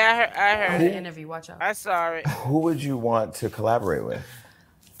 Yeah, I heard the interview. Watch out. I saw it. Who would you want to collaborate with?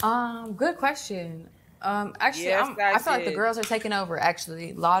 Good question. Actually, yes, I feel like the girls are taking over.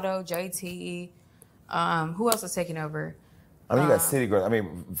 Actually, Lotto, JT. Who else is taking over? I mean, you got City Girls. I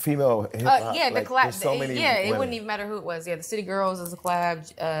mean, female hip hop. Yeah, the collab. So many it wouldn't even matter who it was. Yeah, the City Girls is a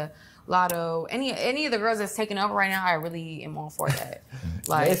collab. Lotto, any of the girls that's taking over right now, I really am all for that.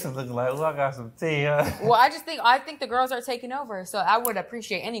 Like, Jason looking like, I got some tea, huh? Well, I think the girls are taking over, so I would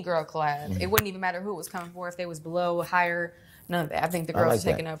appreciate any girl collab. It wouldn't even matter who it was coming for, if they was below, higher, none of that. I think the girls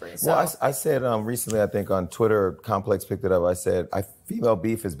are taking over. So. Well, I said recently, I think on Twitter, Complex picked it up. I said, female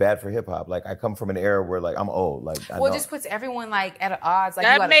beef is bad for hip hop. Like, I come from an era where, like, I'm old. Like, it just puts everyone like at odds. Like,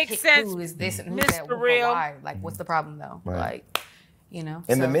 that you makes pick sense. Who is this and who's that? Why? Like, what's the problem though? Right. Like, you know.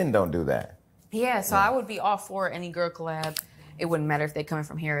 And the men don't do that. Yeah, so I would be all for any girl collab. It wouldn't matter if they coming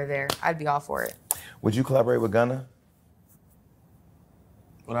from here or there. I'd be all for it. Would you collaborate with Gunna?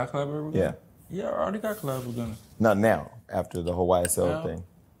 Would I collaborate with Gunna? Yeah, I already got collab with Gunna. Not now, after the whole YSL thing.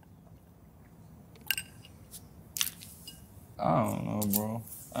 I don't know, bro.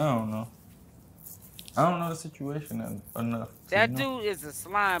 I don't know the situation enough. That dude is a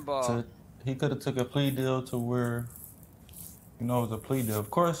slime ball. He could have took a plea deal to where, it was a plea deal. Of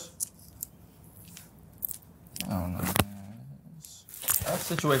course, I don't know, man. That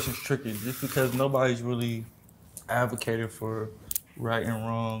situation's tricky just because nobody's really advocated for right and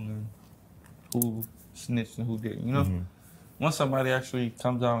wrong and who snitched and who didn't, you know? Mm-hmm. Once somebody actually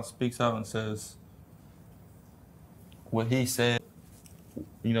comes out and speaks out and says what he said,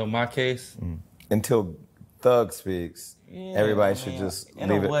 you know, my case. Mm. Until Thug speaks, everybody should just leave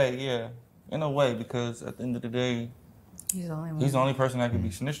it. In a way, yeah. In a way, because at the end of the day, he's the only person that can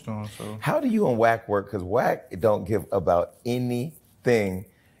be snitched on. So how do you and Wack work? Because Wack don't give about anything,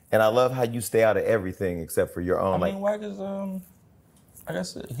 and I love how you stay out of everything except for your own. I mean, Wack is like I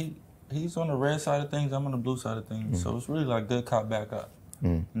said, he's on the red side of things. I'm on the blue side of things. So it's really like good cop, bad cop.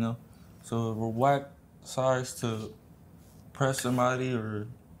 You know. So if Wack decides to press somebody or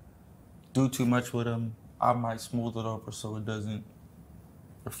do too much with them, I might smooth it over so it doesn't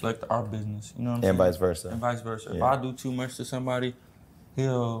reflect our business. You know what I'm saying? And vice versa. And vice versa. Yeah. If I do too much to somebody,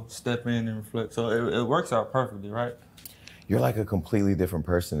 he'll step in and reflect. So it works out perfectly, right? You're like a completely different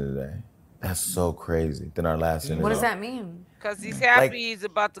person today. That's so crazy than our last interview. What does that mean? Because he's happy he's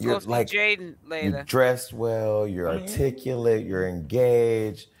about to go see Jaidyn later. You're dressed well, you're articulate, you're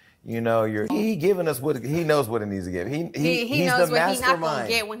engaged. You know, he giving us what he knows what it needs to give. He knows what he's not gonna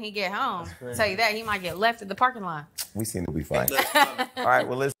get when he get home. Tell you that he might get left at the parking lot. We seem to be fine. All right,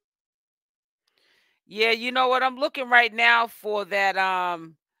 well let's. Yeah, you know what? I'm looking right now for that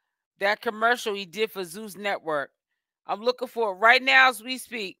commercial he did for Zeus Network. I'm looking for it right now as we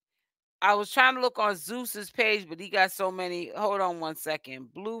speak. I was trying to look on Zeus's page, but he got so many. Hold on one second.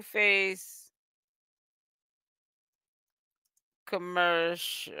 Blueface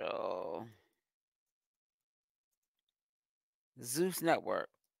commercial. Zeus Network.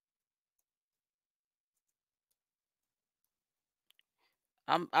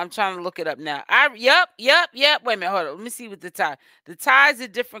 I'm trying to look it up now. Yep. Wait a minute, hold on. Let me see what the tie. The tie is a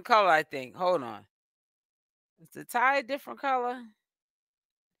different color, I think. Hold on. Is the tie a different color?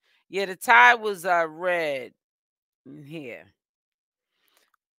 Yeah, the tie was red in here.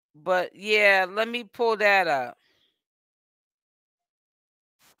 But yeah, let me pull that up.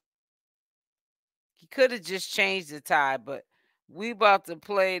 He could have just changed the tie, but we about to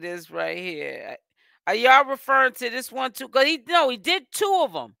play this right here. Are y'all referring to this one too? Because he did two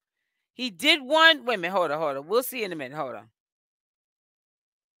of them. He did one. Wait a minute, hold on. We'll see in a minute. Hold on.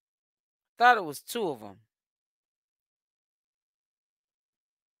 Thought it was two of them.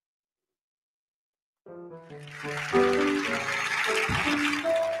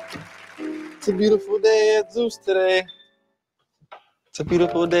 It's a beautiful day at Zeus today. It's a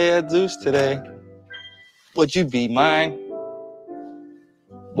beautiful day at Zeus today. Would you be mine?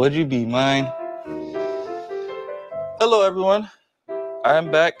 Would you be mine? Hello, everyone. I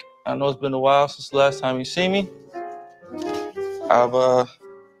am back. I know it's been a while since the last time you see me. I've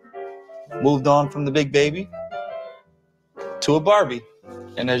moved on from the big baby to a Barbie.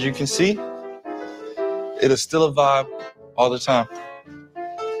 And as you can see, it is still a vibe all the time.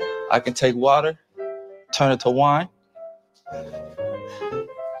 I can take water, turn it to wine.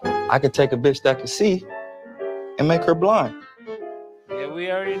 I can take a bitch that can see and make her blind. Yeah,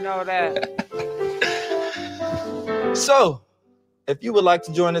 we already know that. So, if you would like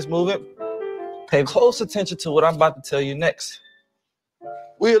to join this movement, pay close attention to what I'm about to tell you next.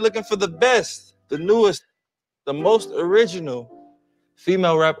 We are looking for the best, the newest, the most original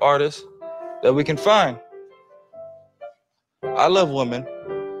female rap artist that we can find. I love women.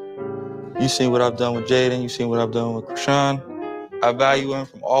 You've seen what I've done with Jaidyn. You've seen what I've done with Chrisean. I value women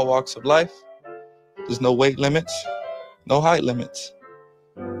from all walks of life. There's no weight limits, no height limits.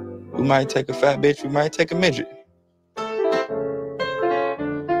 We might take a fat bitch, we might take a midget.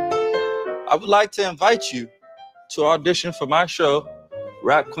 I would like to invite you to audition for my show,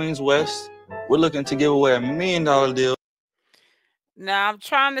 Rap Queens West. We're looking to give away $1 million deal. Now, I'm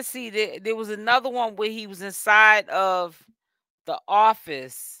trying to see. There was another one where he was inside of the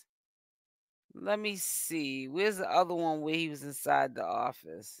office. Let me see. Where's the other one where he was inside the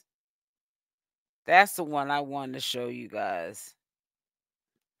office? That's the one I wanted to show you guys.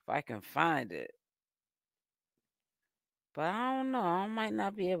 If I can find it. But I don't know. I might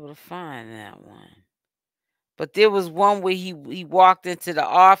not be able to find that one. But there was one where he walked into the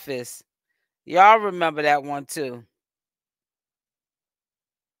office. Y'all remember that one too.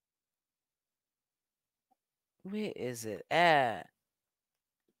 Where is it at?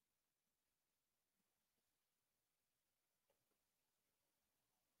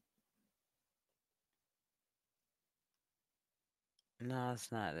 No,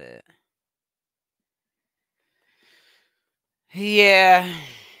 it's not it. Yeah.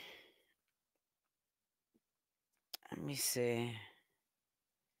 Let me see.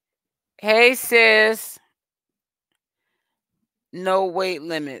 Hey, sis. No weight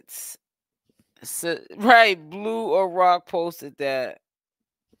limits. So, right, Blue or Rock posted that.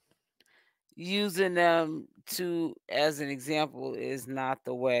 Using them as an example is not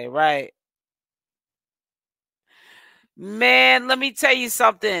the way, right? Man, let me tell you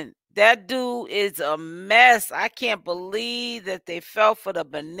something. That dude is a mess. I can't believe that they fell for the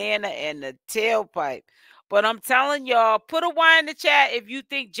banana and the tailpipe. But I'm telling y'all, put a Y in the chat if you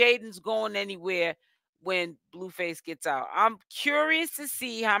think Jaidyn's going anywhere when Blueface gets out. I'm curious to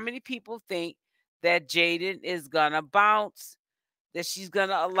see how many people think that Jaidyn is gonna bounce, that she's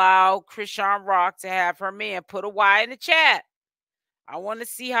gonna allow CashApp to have her man. Put a Y in the chat. I want to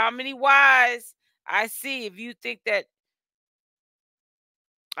see how many Ys I see. If you think that,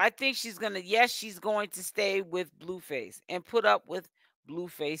 I think she's gonna, yes, she's going to stay with Blueface and put up with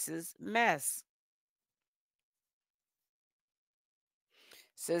Blueface's mess.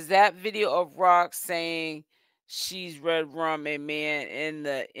 Says that video of Rock saying she's red rum and man in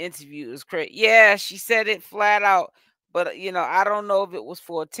the interview is crazy. Yeah, she said it flat out. But I don't know if it was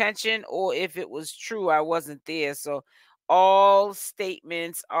for attention or if it was true. I wasn't there. So all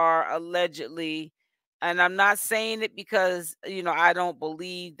statements are allegedly, and I'm not saying it because I don't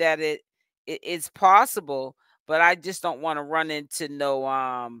believe that it's possible, but I just don't want to run into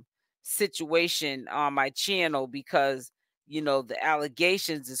no situation on my channel because the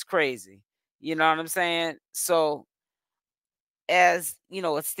allegations is crazy. You know what I'm saying? So as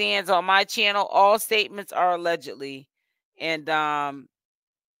it stands on my channel, all statements are allegedly, and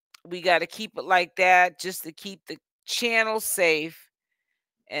we got to keep it like that just to keep the channel safe,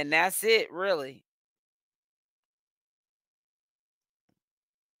 and that's it, really.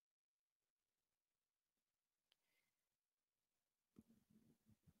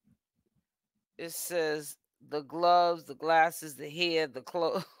 It says the gloves, the glasses, the hair, the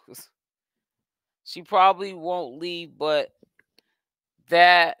clothes. She probably won't leave, but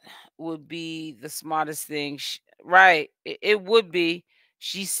that would be the smartest thing. Right. It would be.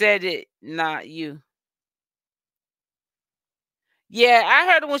 She said it, not you. Yeah,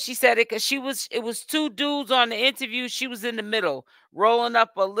 I heard her when she said it because it was two dudes on the interview. She was in the middle, rolling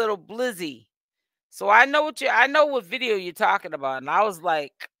up a little blizzy. So I know what video you're talking about. And I was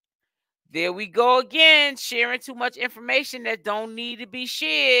like, there we go again, sharing too much information that don't need to be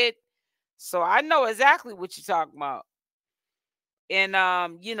shared. So I know exactly what you're talking about. And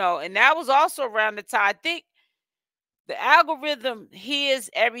and that was also around the time, I think the algorithm hears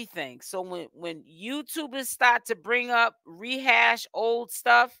everything. So when YouTubers start to bring up, rehash old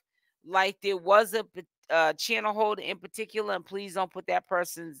stuff, like there was a channel holder in particular, and please don't put that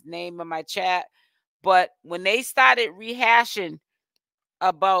person's name in my chat, but when they started rehashing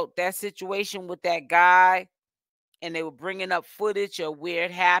about that situation with that guy, and they were bringing up footage of where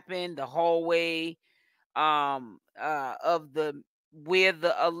it happened, the hallway, of where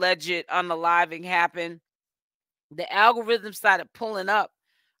the alleged unaliving happened, the algorithm started pulling up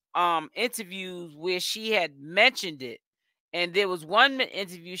interviews where she had mentioned it. And there was one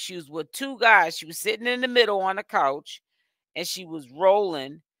interview, she was with two guys. She was sitting in the middle on the couch and she was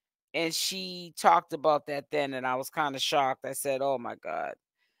rolling, and she talked about that then, and I was kind of shocked. I said, oh my God.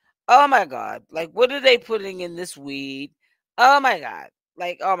 Oh my God. Like, what are they putting in this weed? Oh my God.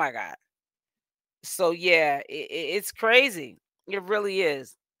 Like, oh my God. So yeah, it's crazy. It really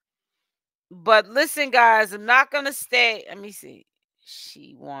is. But listen, guys, I'm not gonna stay. Let me see.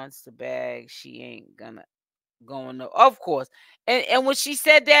 She wants the bag. She ain't gonna going to, of course. And when she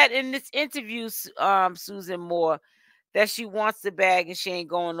said that in this interview, Susan Moore, that she wants the bag and she ain't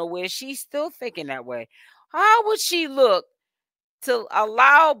going nowhere, she's still thinking that way. How would she look to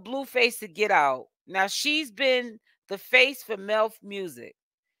allow Blueface to get out? Now, she's been the face for Melf Music.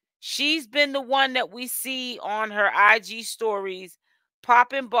 She's been the one that we see on her IG stories,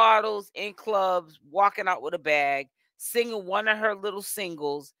 popping bottles in clubs, walking out with a bag, singing one of her little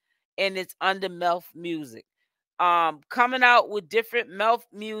singles, and it's under Melf Music. Coming out with different Melf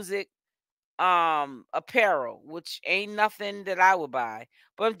Music apparel, which ain't nothing that I would buy.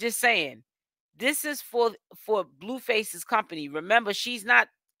 But I'm just saying, this is for Blueface's company. Remember, she's not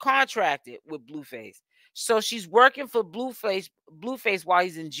contracted with Blueface. So she's working for Blueface while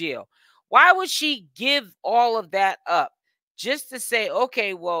he's in jail. Why would she give all of that up just to say,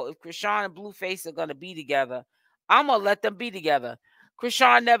 okay, well, if Chrisean and Blueface are going to be together, I'm going to let them be together?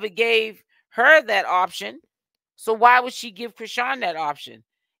 Chrisean never gave her that option. So why would she give Chrisean that option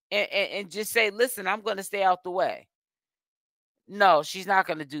and just say, listen, I'm going to stay out the way? No, she's not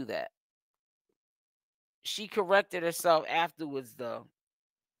going to do that. She corrected herself afterwards, though.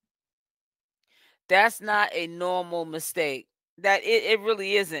 That's not a normal mistake. That it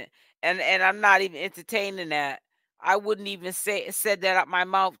really isn't. And I'm not even entertaining that. I wouldn't even said that out my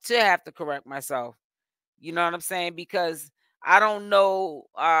mouth to have to correct myself. You know what I'm saying? Because I don't know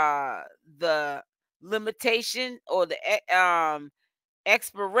the limitation or the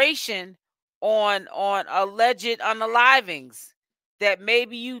expiration on alleged unalivings that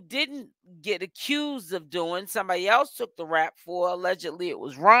maybe you didn't get accused of doing. Somebody else took the rap for. Allegedly it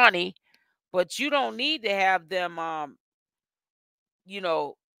was Ronnie, but you don't need to have them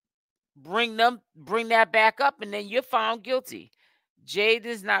bring that back up, and then you're found guilty. Jade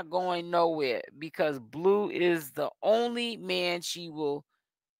is not going nowhere because Blue is the only man she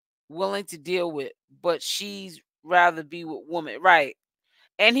willing to deal with, but she's rather be with women, right?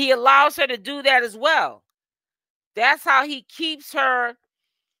 And he allows her to do that as well. That's how he keeps her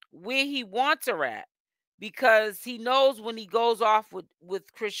where he wants her at, because he knows when he goes off with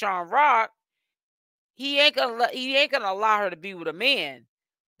Chrisean Rock, he ain't gonna allow her to be with a man,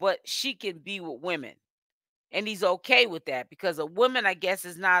 but she can be with women. And he's okay with that because a woman, I guess,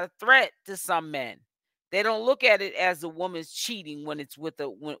 is not a threat to some men. They don't look at it as a woman's cheating when it's with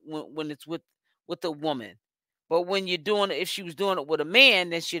when it's with a woman. But when you're doing it, if she was doing it with a man,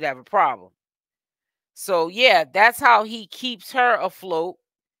 then she'd have a problem. So yeah, that's how he keeps her afloat.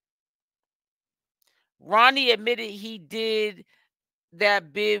 Ronnie admitted he did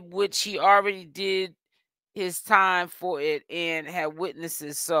that bid, which he already did his time for it and had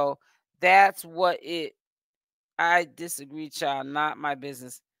witnesses. So that's what it. I disagree, child. Not my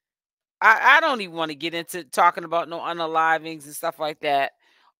business. I don't even want to get into talking about no unalivings and stuff like that.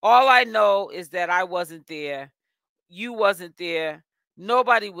 All I know is that I wasn't there. You wasn't there.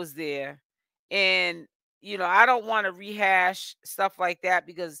 Nobody was there. And, I don't want to rehash stuff like that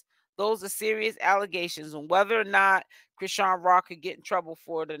because those are serious allegations. And whether or not Chrisean Rock could get in trouble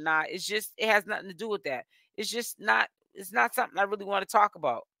for it or not, it has nothing to do with that. It's not something I really want to talk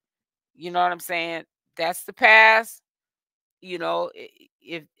about. You know what I'm saying? That's the past.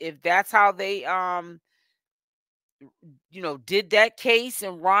 If that's how they did that case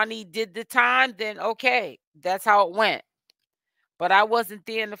and Ronnie did the time, then okay, that's how it went. But I wasn't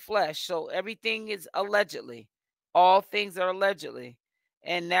there in the flesh, so everything is allegedly. All things are allegedly,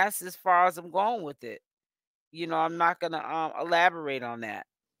 and that's as far as I'm going with it. I'm not gonna elaborate on that.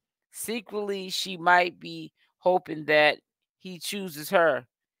 Secretly, she might be hoping that he chooses her.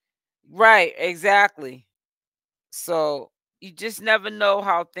 Right, exactly. So you just never know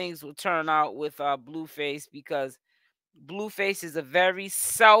how things will turn out with Blueface, because Blueface is a very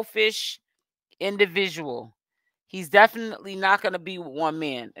selfish individual. He's definitely not going to be with one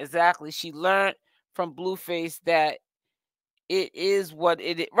man. Exactly. She learned from Blueface that it is what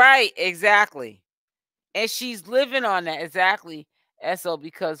it is. Right. Exactly. And she's living on that. Exactly. So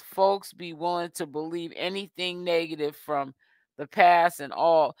because folks be willing to believe anything negative from the past and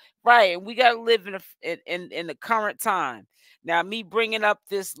all. Right. And we got to live in the current time. Now, me bringing up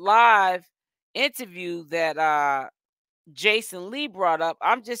this live interview that Jason Lee brought up,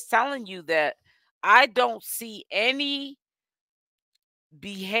 I'm just telling you that I don't see any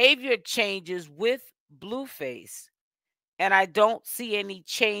behavior changes with Blueface, and I don't see any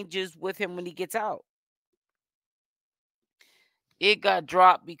changes with him when he gets out. It got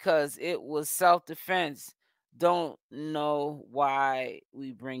dropped because it was self-defense. Don't know why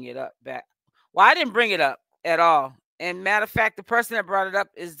we bring it up back. Well, I didn't bring it up at all. And matter of fact, the person that brought it up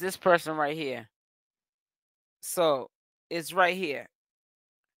is this person right here. So it's right here.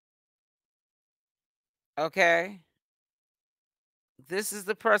 Okay. This is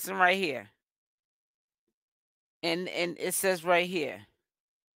the person right here. And it says right here.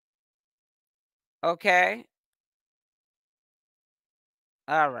 Okay.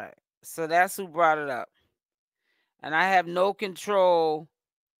 All right. So that's who brought it up. And I have no control.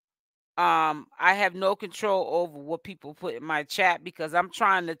 I have no control over what people put in my chat because I'm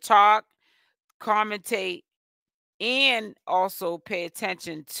trying to talk, commentate, and also pay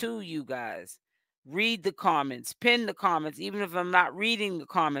attention to you guys. Read the comments, pin the comments, even if I'm not reading the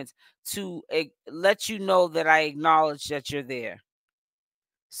comments, to let you know that I acknowledge that you're there.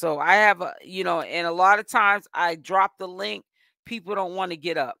 So I have and a lot of times I drop the link. People don't want to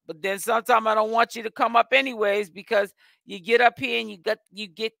get up, but then sometimes I don't want you to come up anyways, because you get up here and you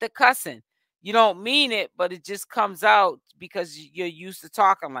get the cussing. You don't mean it, but it just comes out because you're used to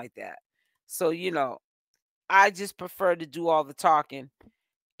talking like that. So I just prefer to do all the talking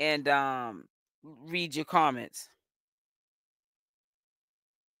and read your comments.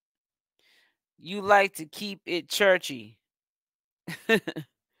 You like to keep it churchy.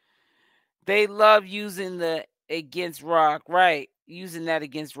 They love using the against Rock, right? Using that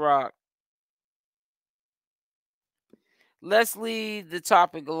against Rock. Let's leave the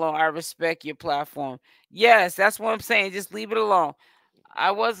topic alone. I respect your platform. Yes, that's what I'm saying. Just leave it alone.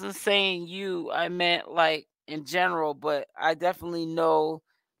 I wasn't saying you. I meant like in general, but I definitely know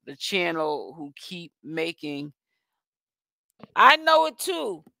the channel who keep making. I know it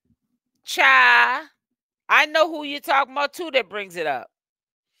too. Cha. I know who you're talking about too that brings it up.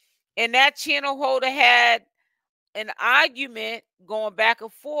 And that channel holder had an argument going back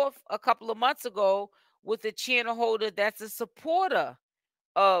and forth a couple of months ago with a channel holder that's a supporter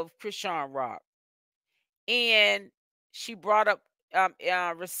of Chrisean Rock. And she brought up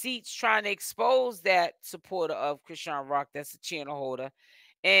receipts trying to expose that supporter of Chrisean Rock that's a channel holder.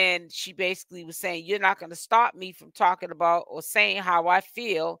 And she basically was saying, you're not going to stop me from talking about or saying how I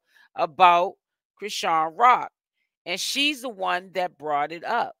feel about Chrisean Rock. And she's the one that brought it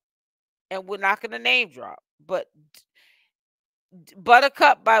up. And we're not going to name drop. But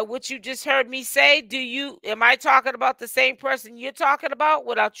Buttercup, by what you just heard me say, am I talking about the same person you're talking about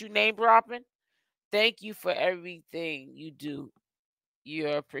without you name dropping? Thank you for everything you do.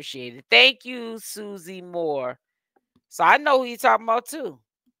 You're appreciated. Thank you, Susie Moore. So I know who you're talking about too.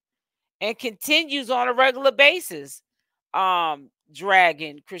 And continues on a regular basis,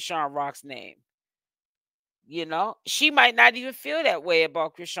 dragging Chrisean Rock's name. You know, she might not even feel that way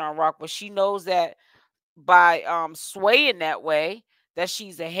about Chrisean Rock, but she knows that by swaying that way, that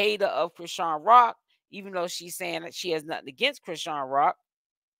she's a hater of Chrisean Rock, even though she's saying that she has nothing against Chrisean Rock.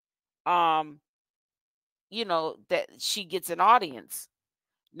 You know, that she gets an audience.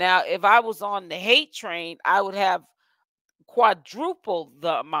 Now, if I was on the hate train, I would have quadruple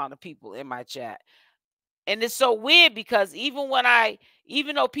the amount of people in my chat. And it's so weird because even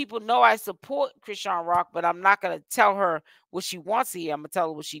though people know I support Chrisean Rock, but I'm not going to tell her what she wants to hear. I'm going to tell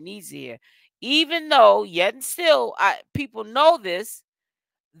her what she needs to hear. Even though, yet and still, people know this,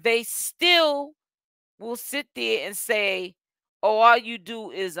 they still will sit there and say, oh, all you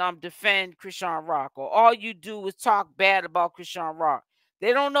do is defend Chrisean Rock, or all you do is talk bad about Chrisean Rock.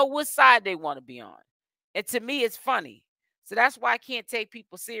 They don't know what side they want to be on. And to me, it's funny. So that's why I can't take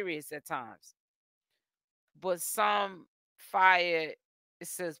people serious at times. But some fire, it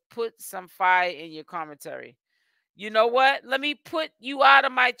says, put some fire in your commentary. You know what? Let me put you out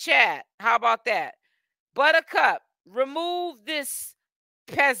of my chat. How about that? Buttercup, remove this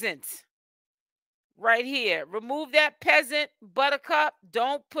peasant right here. Remove that peasant, Buttercup.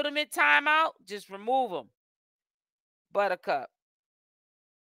 Don't put him in timeout. Just remove him. Buttercup.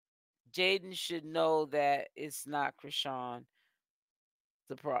 Jaidyn should know that it's not Chrisean.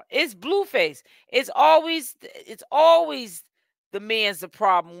 The problem. It's Blueface. It's always the man's the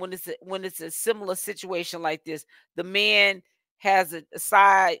problem when it's a similar situation like this. The man has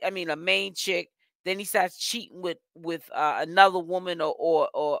a main chick, then he starts cheating with another woman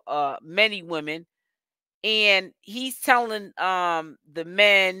or many women, and he's telling the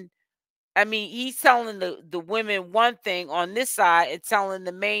men, he's telling the women one thing on this side and telling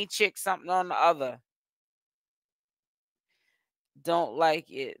the main chick something on the other. Don't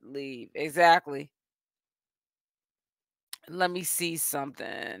like it, leave. Exactly. Let me see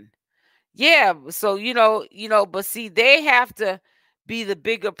something. Yeah, so but see, they have to be the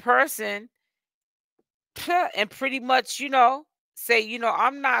bigger person and pretty much, say,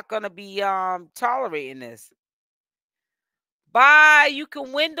 I'm not gonna be tolerating this. Bye. You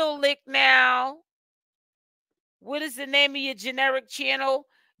can window lick now. What is the name of your generic channel?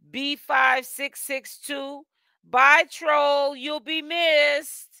 B5662. Bye, troll. You'll be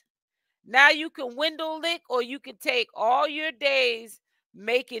missed. Now you can window lick, or you can take all your days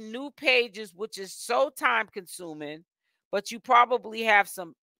making new pages, which is so time consuming, but you probably have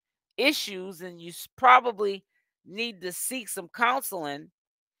some issues and you probably need to seek some counseling.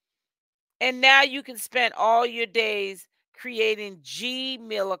 And now you can spend all your days creating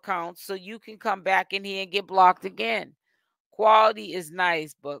Gmail accounts so you can come back in here and get blocked again. Quality is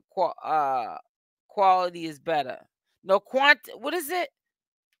nice, but quality is better. No, what is it?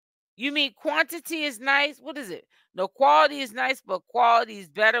 You mean quantity is nice? What is it? No, quality is nice, but quality is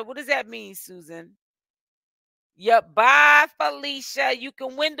better. What does that mean, Susan? Yep. Bye, Felicia. You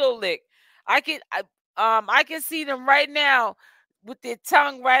can window lick. I can see them right now with their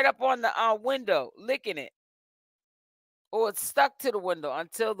tongue right up on the window, licking it. Or it's stuck to the window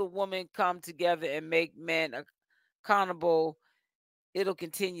until the women come together and make men accountable. It'll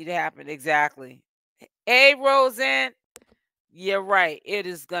continue to happen. Exactly. Hey, Roseanne. You're right. It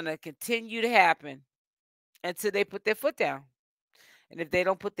is going to continue to happen until they put their foot down. And if they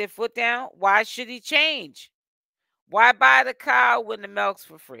don't put their foot down, why should he change? Why buy the cow when the milk's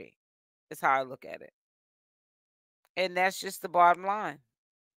for free? That's how I look at it. And that's just the bottom line.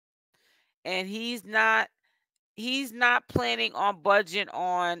 And he's not he's not planning on budging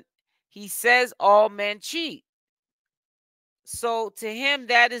on. He says all men cheat. So to him,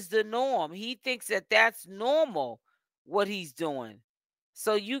 that is the norm. He thinks that that's normal, what he's doing.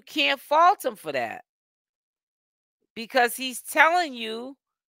 So you can't fault him for that, because he's telling you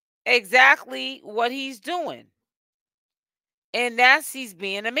exactly what he's doing. And that's, he's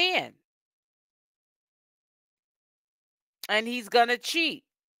being a man. And he's going to cheat.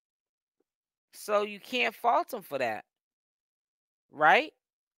 So you can't fault him for that. Right?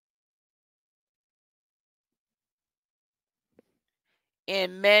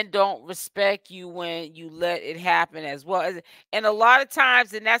 And men don't respect you when you let it happen as well. And a lot of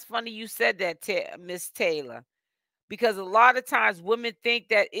times, and that's funny you said that, Miss Taylor, because a lot of times women think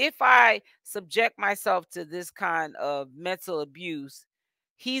that if I subject myself to this kind of mental abuse,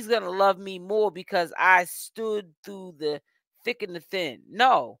 he's going to love me more because I stood through the thick and the thin.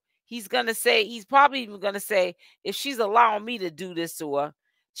 No, he's probably even going to say, if she's allowing me to do this to her,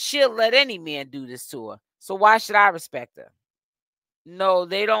 she'll let any man do this to her. So why should I respect her? No,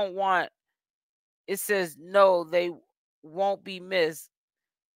 they don't want. It says, no, they won't be missed.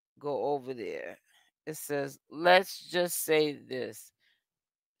 Go over there. It says, let's just say this.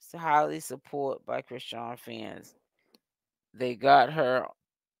 It's highly supported by Chrisean fans. They got her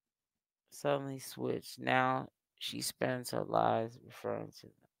suddenly switched. Now she spends her lives referring to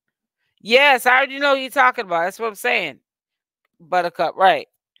them. Yes, I already know what you're talking about. That's what I'm saying. Buttercup, right.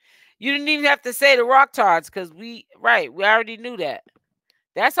 You didn't even have to say the Rock Tards, because we already knew that.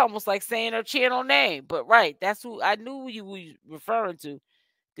 That's almost like saying her channel name. But right, that's who I knew you were referring to.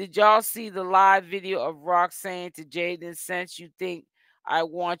 Did y'all see the live video of Rock saying to Jaidyn, since you think I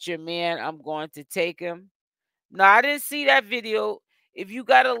want your man, I'm going to take him? No, I didn't see that video. If you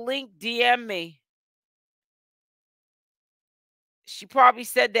got a link, DM me. She probably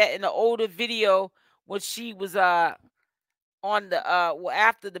said that in the older video when she was on the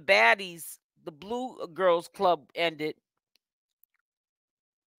after the baddies, the Blue Girls Club ended.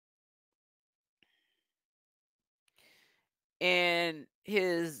 And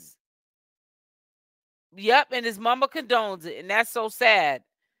his and his mama condones it, and that's so sad.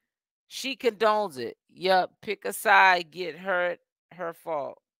 She condones it. Pick a side, get hurt, her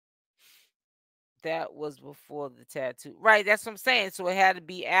fault. That was before the tattoo. Right, that's what I'm saying. So it had to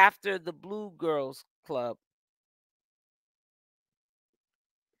be after the Blue Girls Club.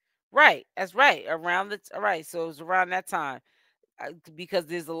 Right, that's right. Right, so it was around that time. Because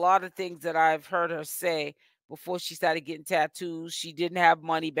there's a lot of things that I've heard her say before she started getting tattoos. She didn't have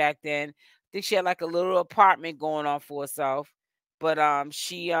money back then. I think she had like a little apartment going on for herself. But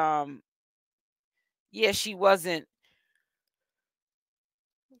she wasn't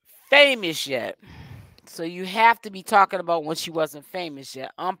famous yet. So you have to be talking about when she wasn't famous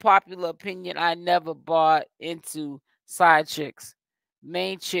yet. Unpopular opinion, I never bought into side chicks.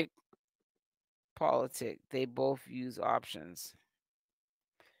 Main chick politic. They both use options.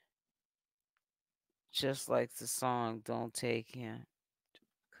 Just like the song Don't Take Him.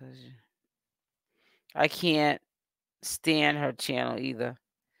 Cause I can't stand her channel either.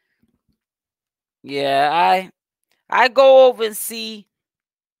 Yeah, I go over and see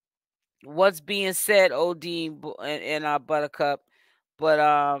what's being said, OD and our Buttercup. But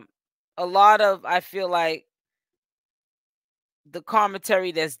a lot of, I feel like the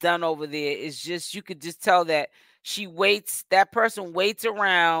commentary that's done over there is just, you could just tell that that person waits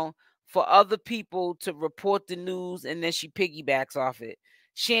around for other people to report the news, and then she piggybacks off it.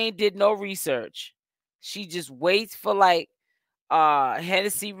 She ain't did no research. She just waits for like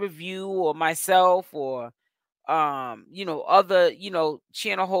Hennessy Review or myself or other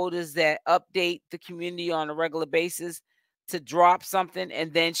channel holders that update the community on a regular basis to drop something,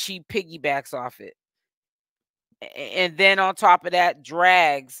 and then she piggybacks off it. And then on top of that,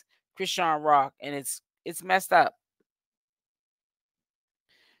 drags CashApp, and it's messed up.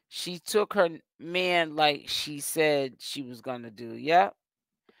 She took her man like she said she was gonna do. Yep.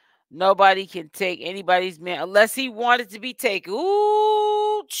 Nobody can take anybody's man unless he wanted to be taken.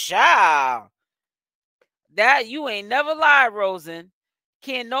 Ooh, child. That you ain't never lied, Rosen.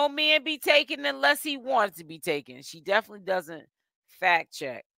 Can no man be taken unless he wants to be taken? She definitely doesn't fact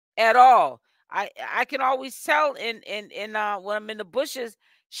check at all. I can always tell in when I'm in the bushes,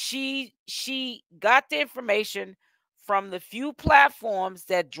 she got the information from the few platforms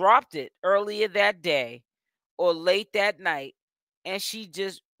that dropped it earlier that day or late that night, and she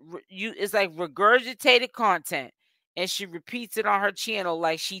just it's like regurgitated content, and she repeats it on her channel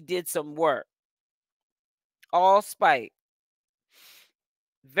like she did some work. All spite.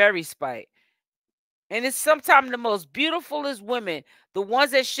 Very spite. And it's sometimes the most beautifulest women, the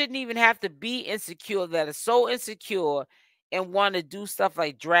ones that shouldn't even have to be insecure, that are so insecure and want to do stuff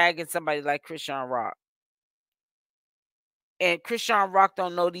like dragging somebody like Chrisean Rock. And Chrisean Rock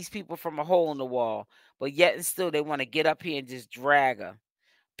don't know these people from a hole in the wall, but yet and still they want to get up here and just drag her.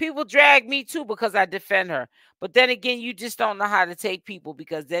 People drag me too because I defend her. But then again, you just don't know how to take people,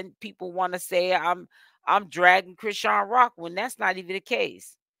 because then people want to say I'm dragging Chrisean Rock when that's not even the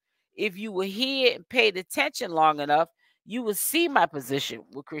case. If you were here and paid attention long enough, you would see my position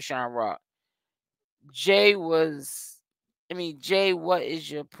with Chrisean Rock. Jay, what is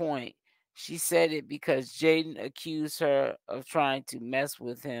your point? She said it because Jaidyn accused her of trying to mess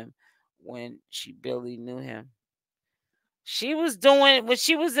with him when she barely knew him. She was doing, when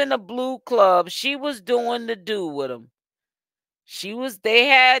she was in the Blue Club, she was doing the do with him. They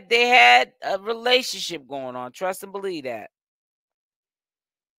had a relationship going on. Trust and believe that.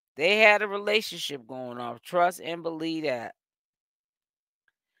 They had a relationship going on. Trust and believe that.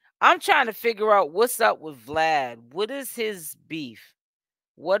 I'm trying to figure out what's up with Vlad. What is his beef?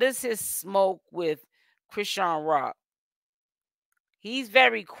 What is his smoke with Chrisean Rock? He's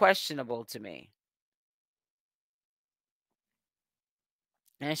very questionable to me.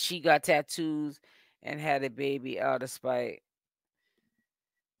 And she got tattoos and had a baby out of spite.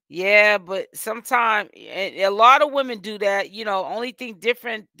 Yeah, but sometimes a lot of women do that, only thing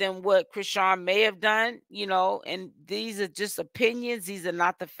different than what Chrisean may have done, and these are just opinions. These are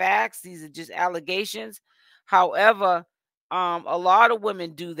not the facts. These are just allegations. However, a lot of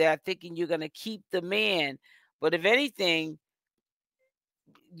women do that thinking you're going to keep the man. But if anything,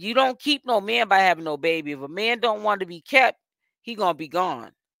 you don't keep no man by having no baby. If a man don't want to be kept, he going to be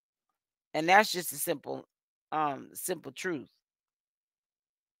gone. And that's just a simple truth.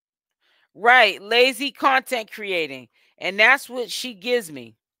 Right, lazy content creating. And that's what she gives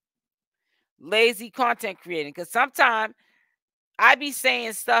me. Lazy content creating. Because sometimes I be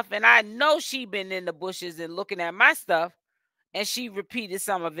saying stuff and I know she been in the bushes and looking at my stuff, and she repeated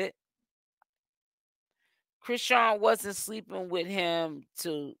some of it. Chrisean wasn't sleeping with him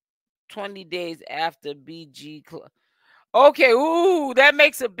till 20 days after BG Club. Okay, ooh, that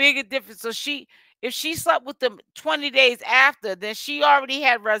makes a bigger difference. So if she slept with them 20 days after, then she already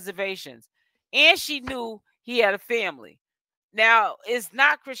had reservations. And she knew he had a family. Now, it's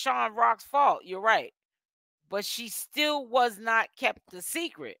not Chrisean Rock's fault. You're right. But she still was not kept a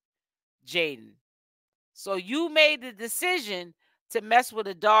secret, Jaidyn. So you made the decision to mess with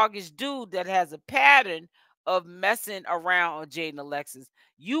a doggish dude that has a pattern of messing around on Jaidyn Alexis.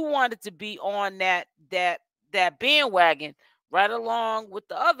 You wanted to be on that bandwagon right along with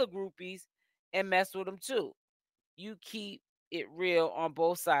the other groupies and mess with them too. You keep it real on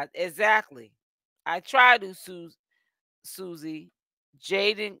both sides. Exactly. I try to, Susie.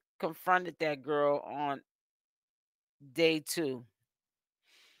 Jaidyn confronted that girl on day 2.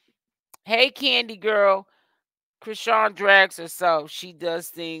 Hey, Candy Girl. Chrisean drags herself. She does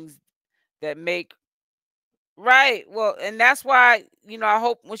things that make... Right. Well, and that's why, I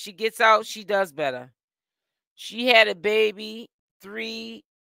hope when she gets out, she does better. She had a baby 3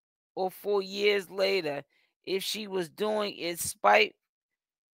 or 4 years later. If she was doing it spite,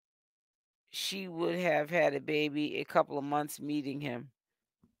 she would have had a baby a couple of months meeting him.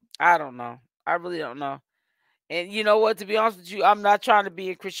 I don't know. I really don't know. And you know what? To be honest with you, I'm not trying to be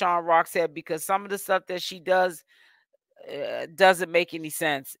in Chrisean Rock's head, because some of the stuff that she does doesn't make any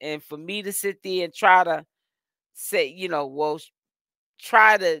sense. And for me to sit there and try to say,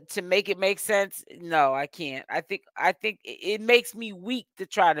 try to make it make sense, no, I can't. I think it makes me weak to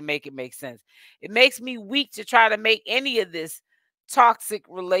try to make it make sense. It makes me weak to try to make any of this toxic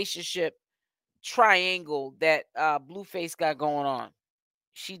relationship triangle that Blueface got going on.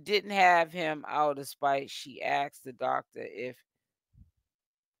 She didn't have him out of spite. She asked the doctor if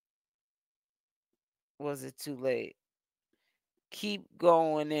was it too late. Keep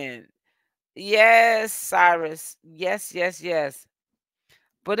going in. Yes, Cyrus. Yes.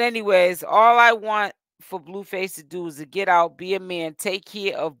 But anyways, all I want for Blueface to do is to get out, be a man, take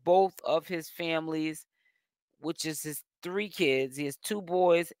care of both of his families, which is his 3 kids. He has 2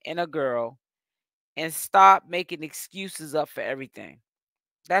 boys and a girl, and stop making excuses up for everything.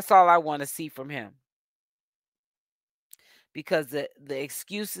 That's all I want to see from him, because the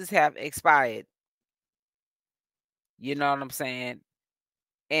excuses have expired. You know what I'm saying?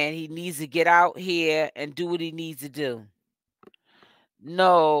 And he needs to get out here and do what he needs to do.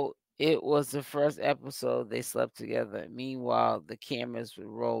 No, it was the first episode they slept together. Meanwhile, the cameras were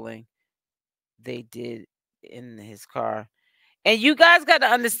rolling. They did in his car. And you guys got to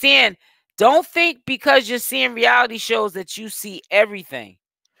understand, don't think because you're seeing reality shows that you see everything.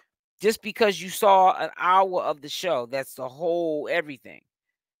 just because you saw an hour of the show. That's the whole everything.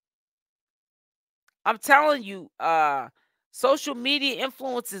 I'm telling you, social media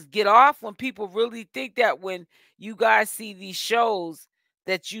influencers get off when people really think that when you guys see these shows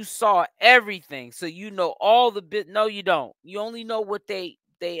that you saw everything. So you know all the bit. No, you don't. You only know what they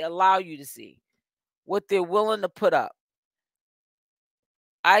allow you to see, what they're willing to put up.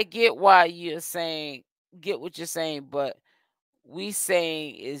 I get why you're saying, get what you're saying, but we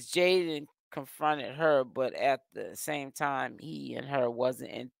saying is Jaidyn confronted her, but at the same time, he and her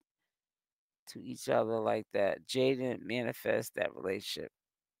wasn't into each other like that. Jaidyn manifest that relationship.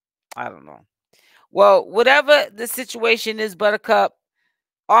 I don't know. Well, whatever the situation is, Buttercup,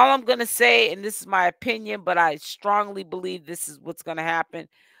 all I'm going to say, and this is my opinion, but I strongly believe this is what's going to happen.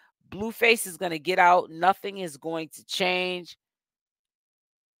 Blueface is going to get out. Nothing is going to change.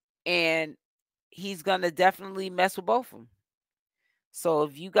 And he's going to definitely mess with both of them. So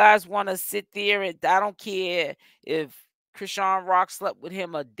if you guys want to sit there, and I don't care if CashApp slept with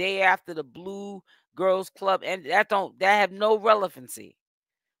him a day after the Blue Girls Club, and that have no relevancy.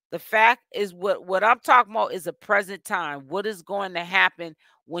 The fact is what I'm talking about is a present time. What is going to happen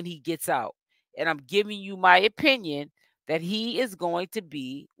when he gets out? And I'm giving you my opinion that he is going to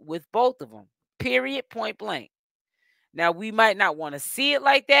be with both of them. Period, point blank. Now, we might not want to see it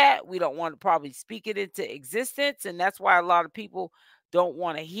like that. We don't want to probably speak it into existence. And that's why a lot of people don't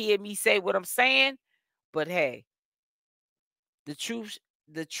want to hear me say what I'm saying. But hey, the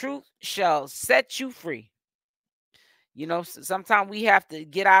truth shall set you free. You know, sometimes we have to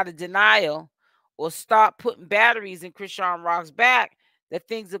get out of denial or stop putting batteries in CashApp's back that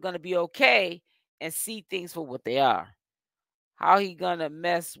things are going to be okay and see things for what they are. How he gonna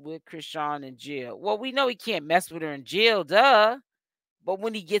mess with CashApp in jail? Well, we know he can't mess with her in jail, duh. But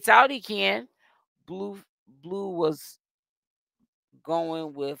when he gets out, he can. Blue was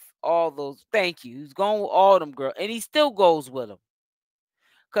going with all those. Thank you. He's going with all them girls, and he still goes with them.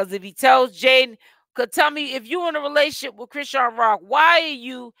 Because if he tells Jaidyn, could tell me if you're in a relationship with CashApp, why are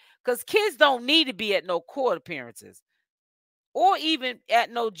you? Because kids don't need to be at no court appearances or even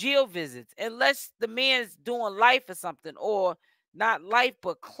at no jail visits unless the man's doing life or something, or not life,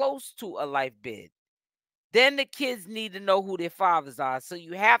 but close to a life bid. Then the kids need to know who their fathers are. So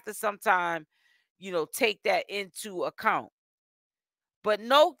you have to sometime, take that into account. But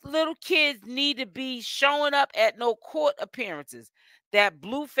no little kids need to be showing up at no court appearances that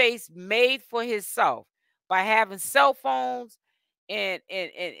Blueface made for himself by having cell phones and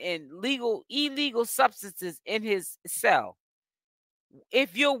illegal substances in his cell.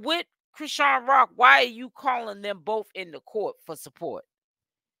 If you're with CashApp, why are you calling them both in the court for support?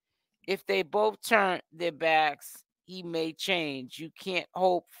 If they both turn their backs, he may change. You can't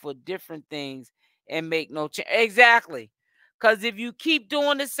hope for different things and make no change. Exactly. Because if you keep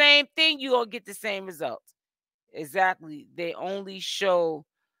doing the same thing, you're going to get the same results. Exactly. They only show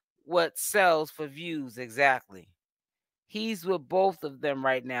what sells for views. Exactly. He's with both of them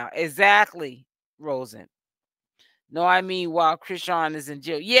right now. Exactly, Rosen. No, I mean while Chrisean is in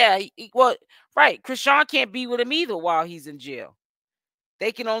jail. Yeah, well, right. Chrisean can't be with him either while he's in jail.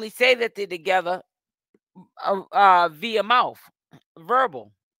 They can only say that they're together via mouth,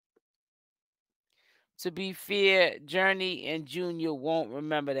 verbal. To be fair, Journey and Junior won't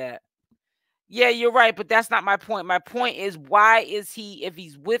remember that. Yeah, you're right, but that's not my point. My point is, why is he, if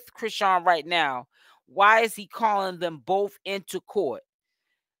he's with CashApp right now, why is he calling them both into court?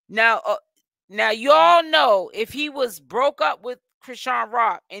 Now you all know if he was broke up with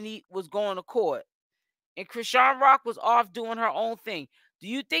CashApp and he was going to court, and CashApp was off doing her own thing, do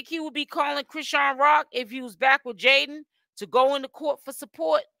you think he would be calling CashApp if he was back with Jaidyn to go into court for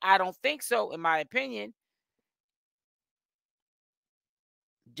support? I don't think so, in my opinion.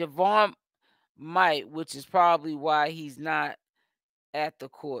 Javon might, which is probably why he's not at the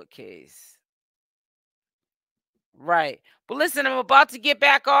court case. Right. But listen, I'm about to get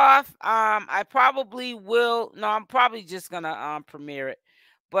back off. I probably will. No, I'm probably just gonna premiere it.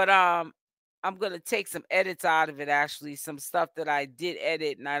 But I'm gonna take some edits out of it, actually. Some stuff that I did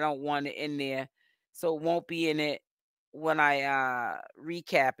edit and I don't want it in there. So it won't be in it when I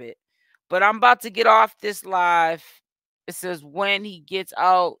recap it. But I'm about to get off this live. It says when he gets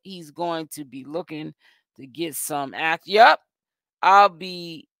out, he's going to be looking to get some act. Yep. I'll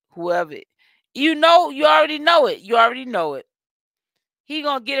be whoever. You already know it. You already know it. He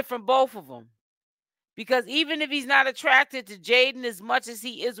gonna get it from both of them. Because even if he's not attracted to Jaidyn as much as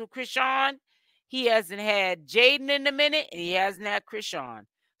he is with CashApp, he hasn't had Jaidyn in a minute and he hasn't had CashApp.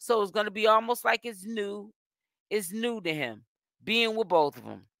 So it's gonna be almost like it's new. It's new to him being with both of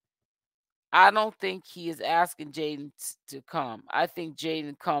them. I don't think he is asking Jaidyn to come. I think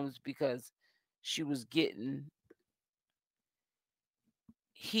Jaidyn comes because she was getting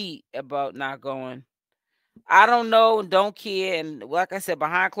heat about not going. I don't know and don't care. And like I said,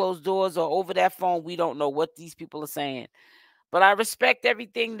 behind closed doors or over that phone, we don't know what these people are saying. But I respect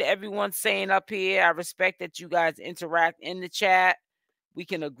everything that everyone's saying up here. I respect that you guys interact in the chat. We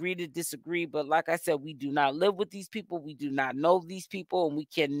can agree to disagree. But like I said, we do not live with these people. We do not know these people. And we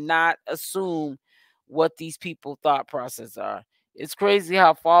cannot assume what these people thought process are. It's crazy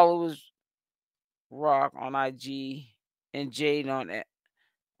how followers rock on IG and Jaidyn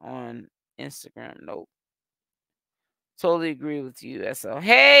on Instagram. Nope. Totally agree with you, SL.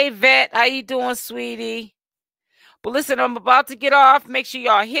 Hey, Vet. How you doing, sweetie? But listen, I'm about to get off. Make sure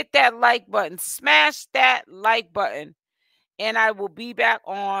y'all hit that like button. Smash that like button. And I will be back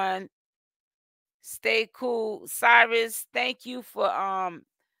on. Stay cool. Cyrus, thank you for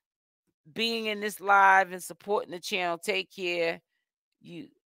being in this live and supporting the channel. Take care.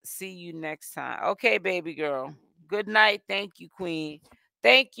 See you next time. Okay, baby girl. Good night. Thank you, Queen.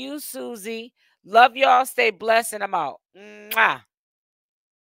 Thank you, Susie. Love y'all. Stay blessed, and I'm out. Mwah.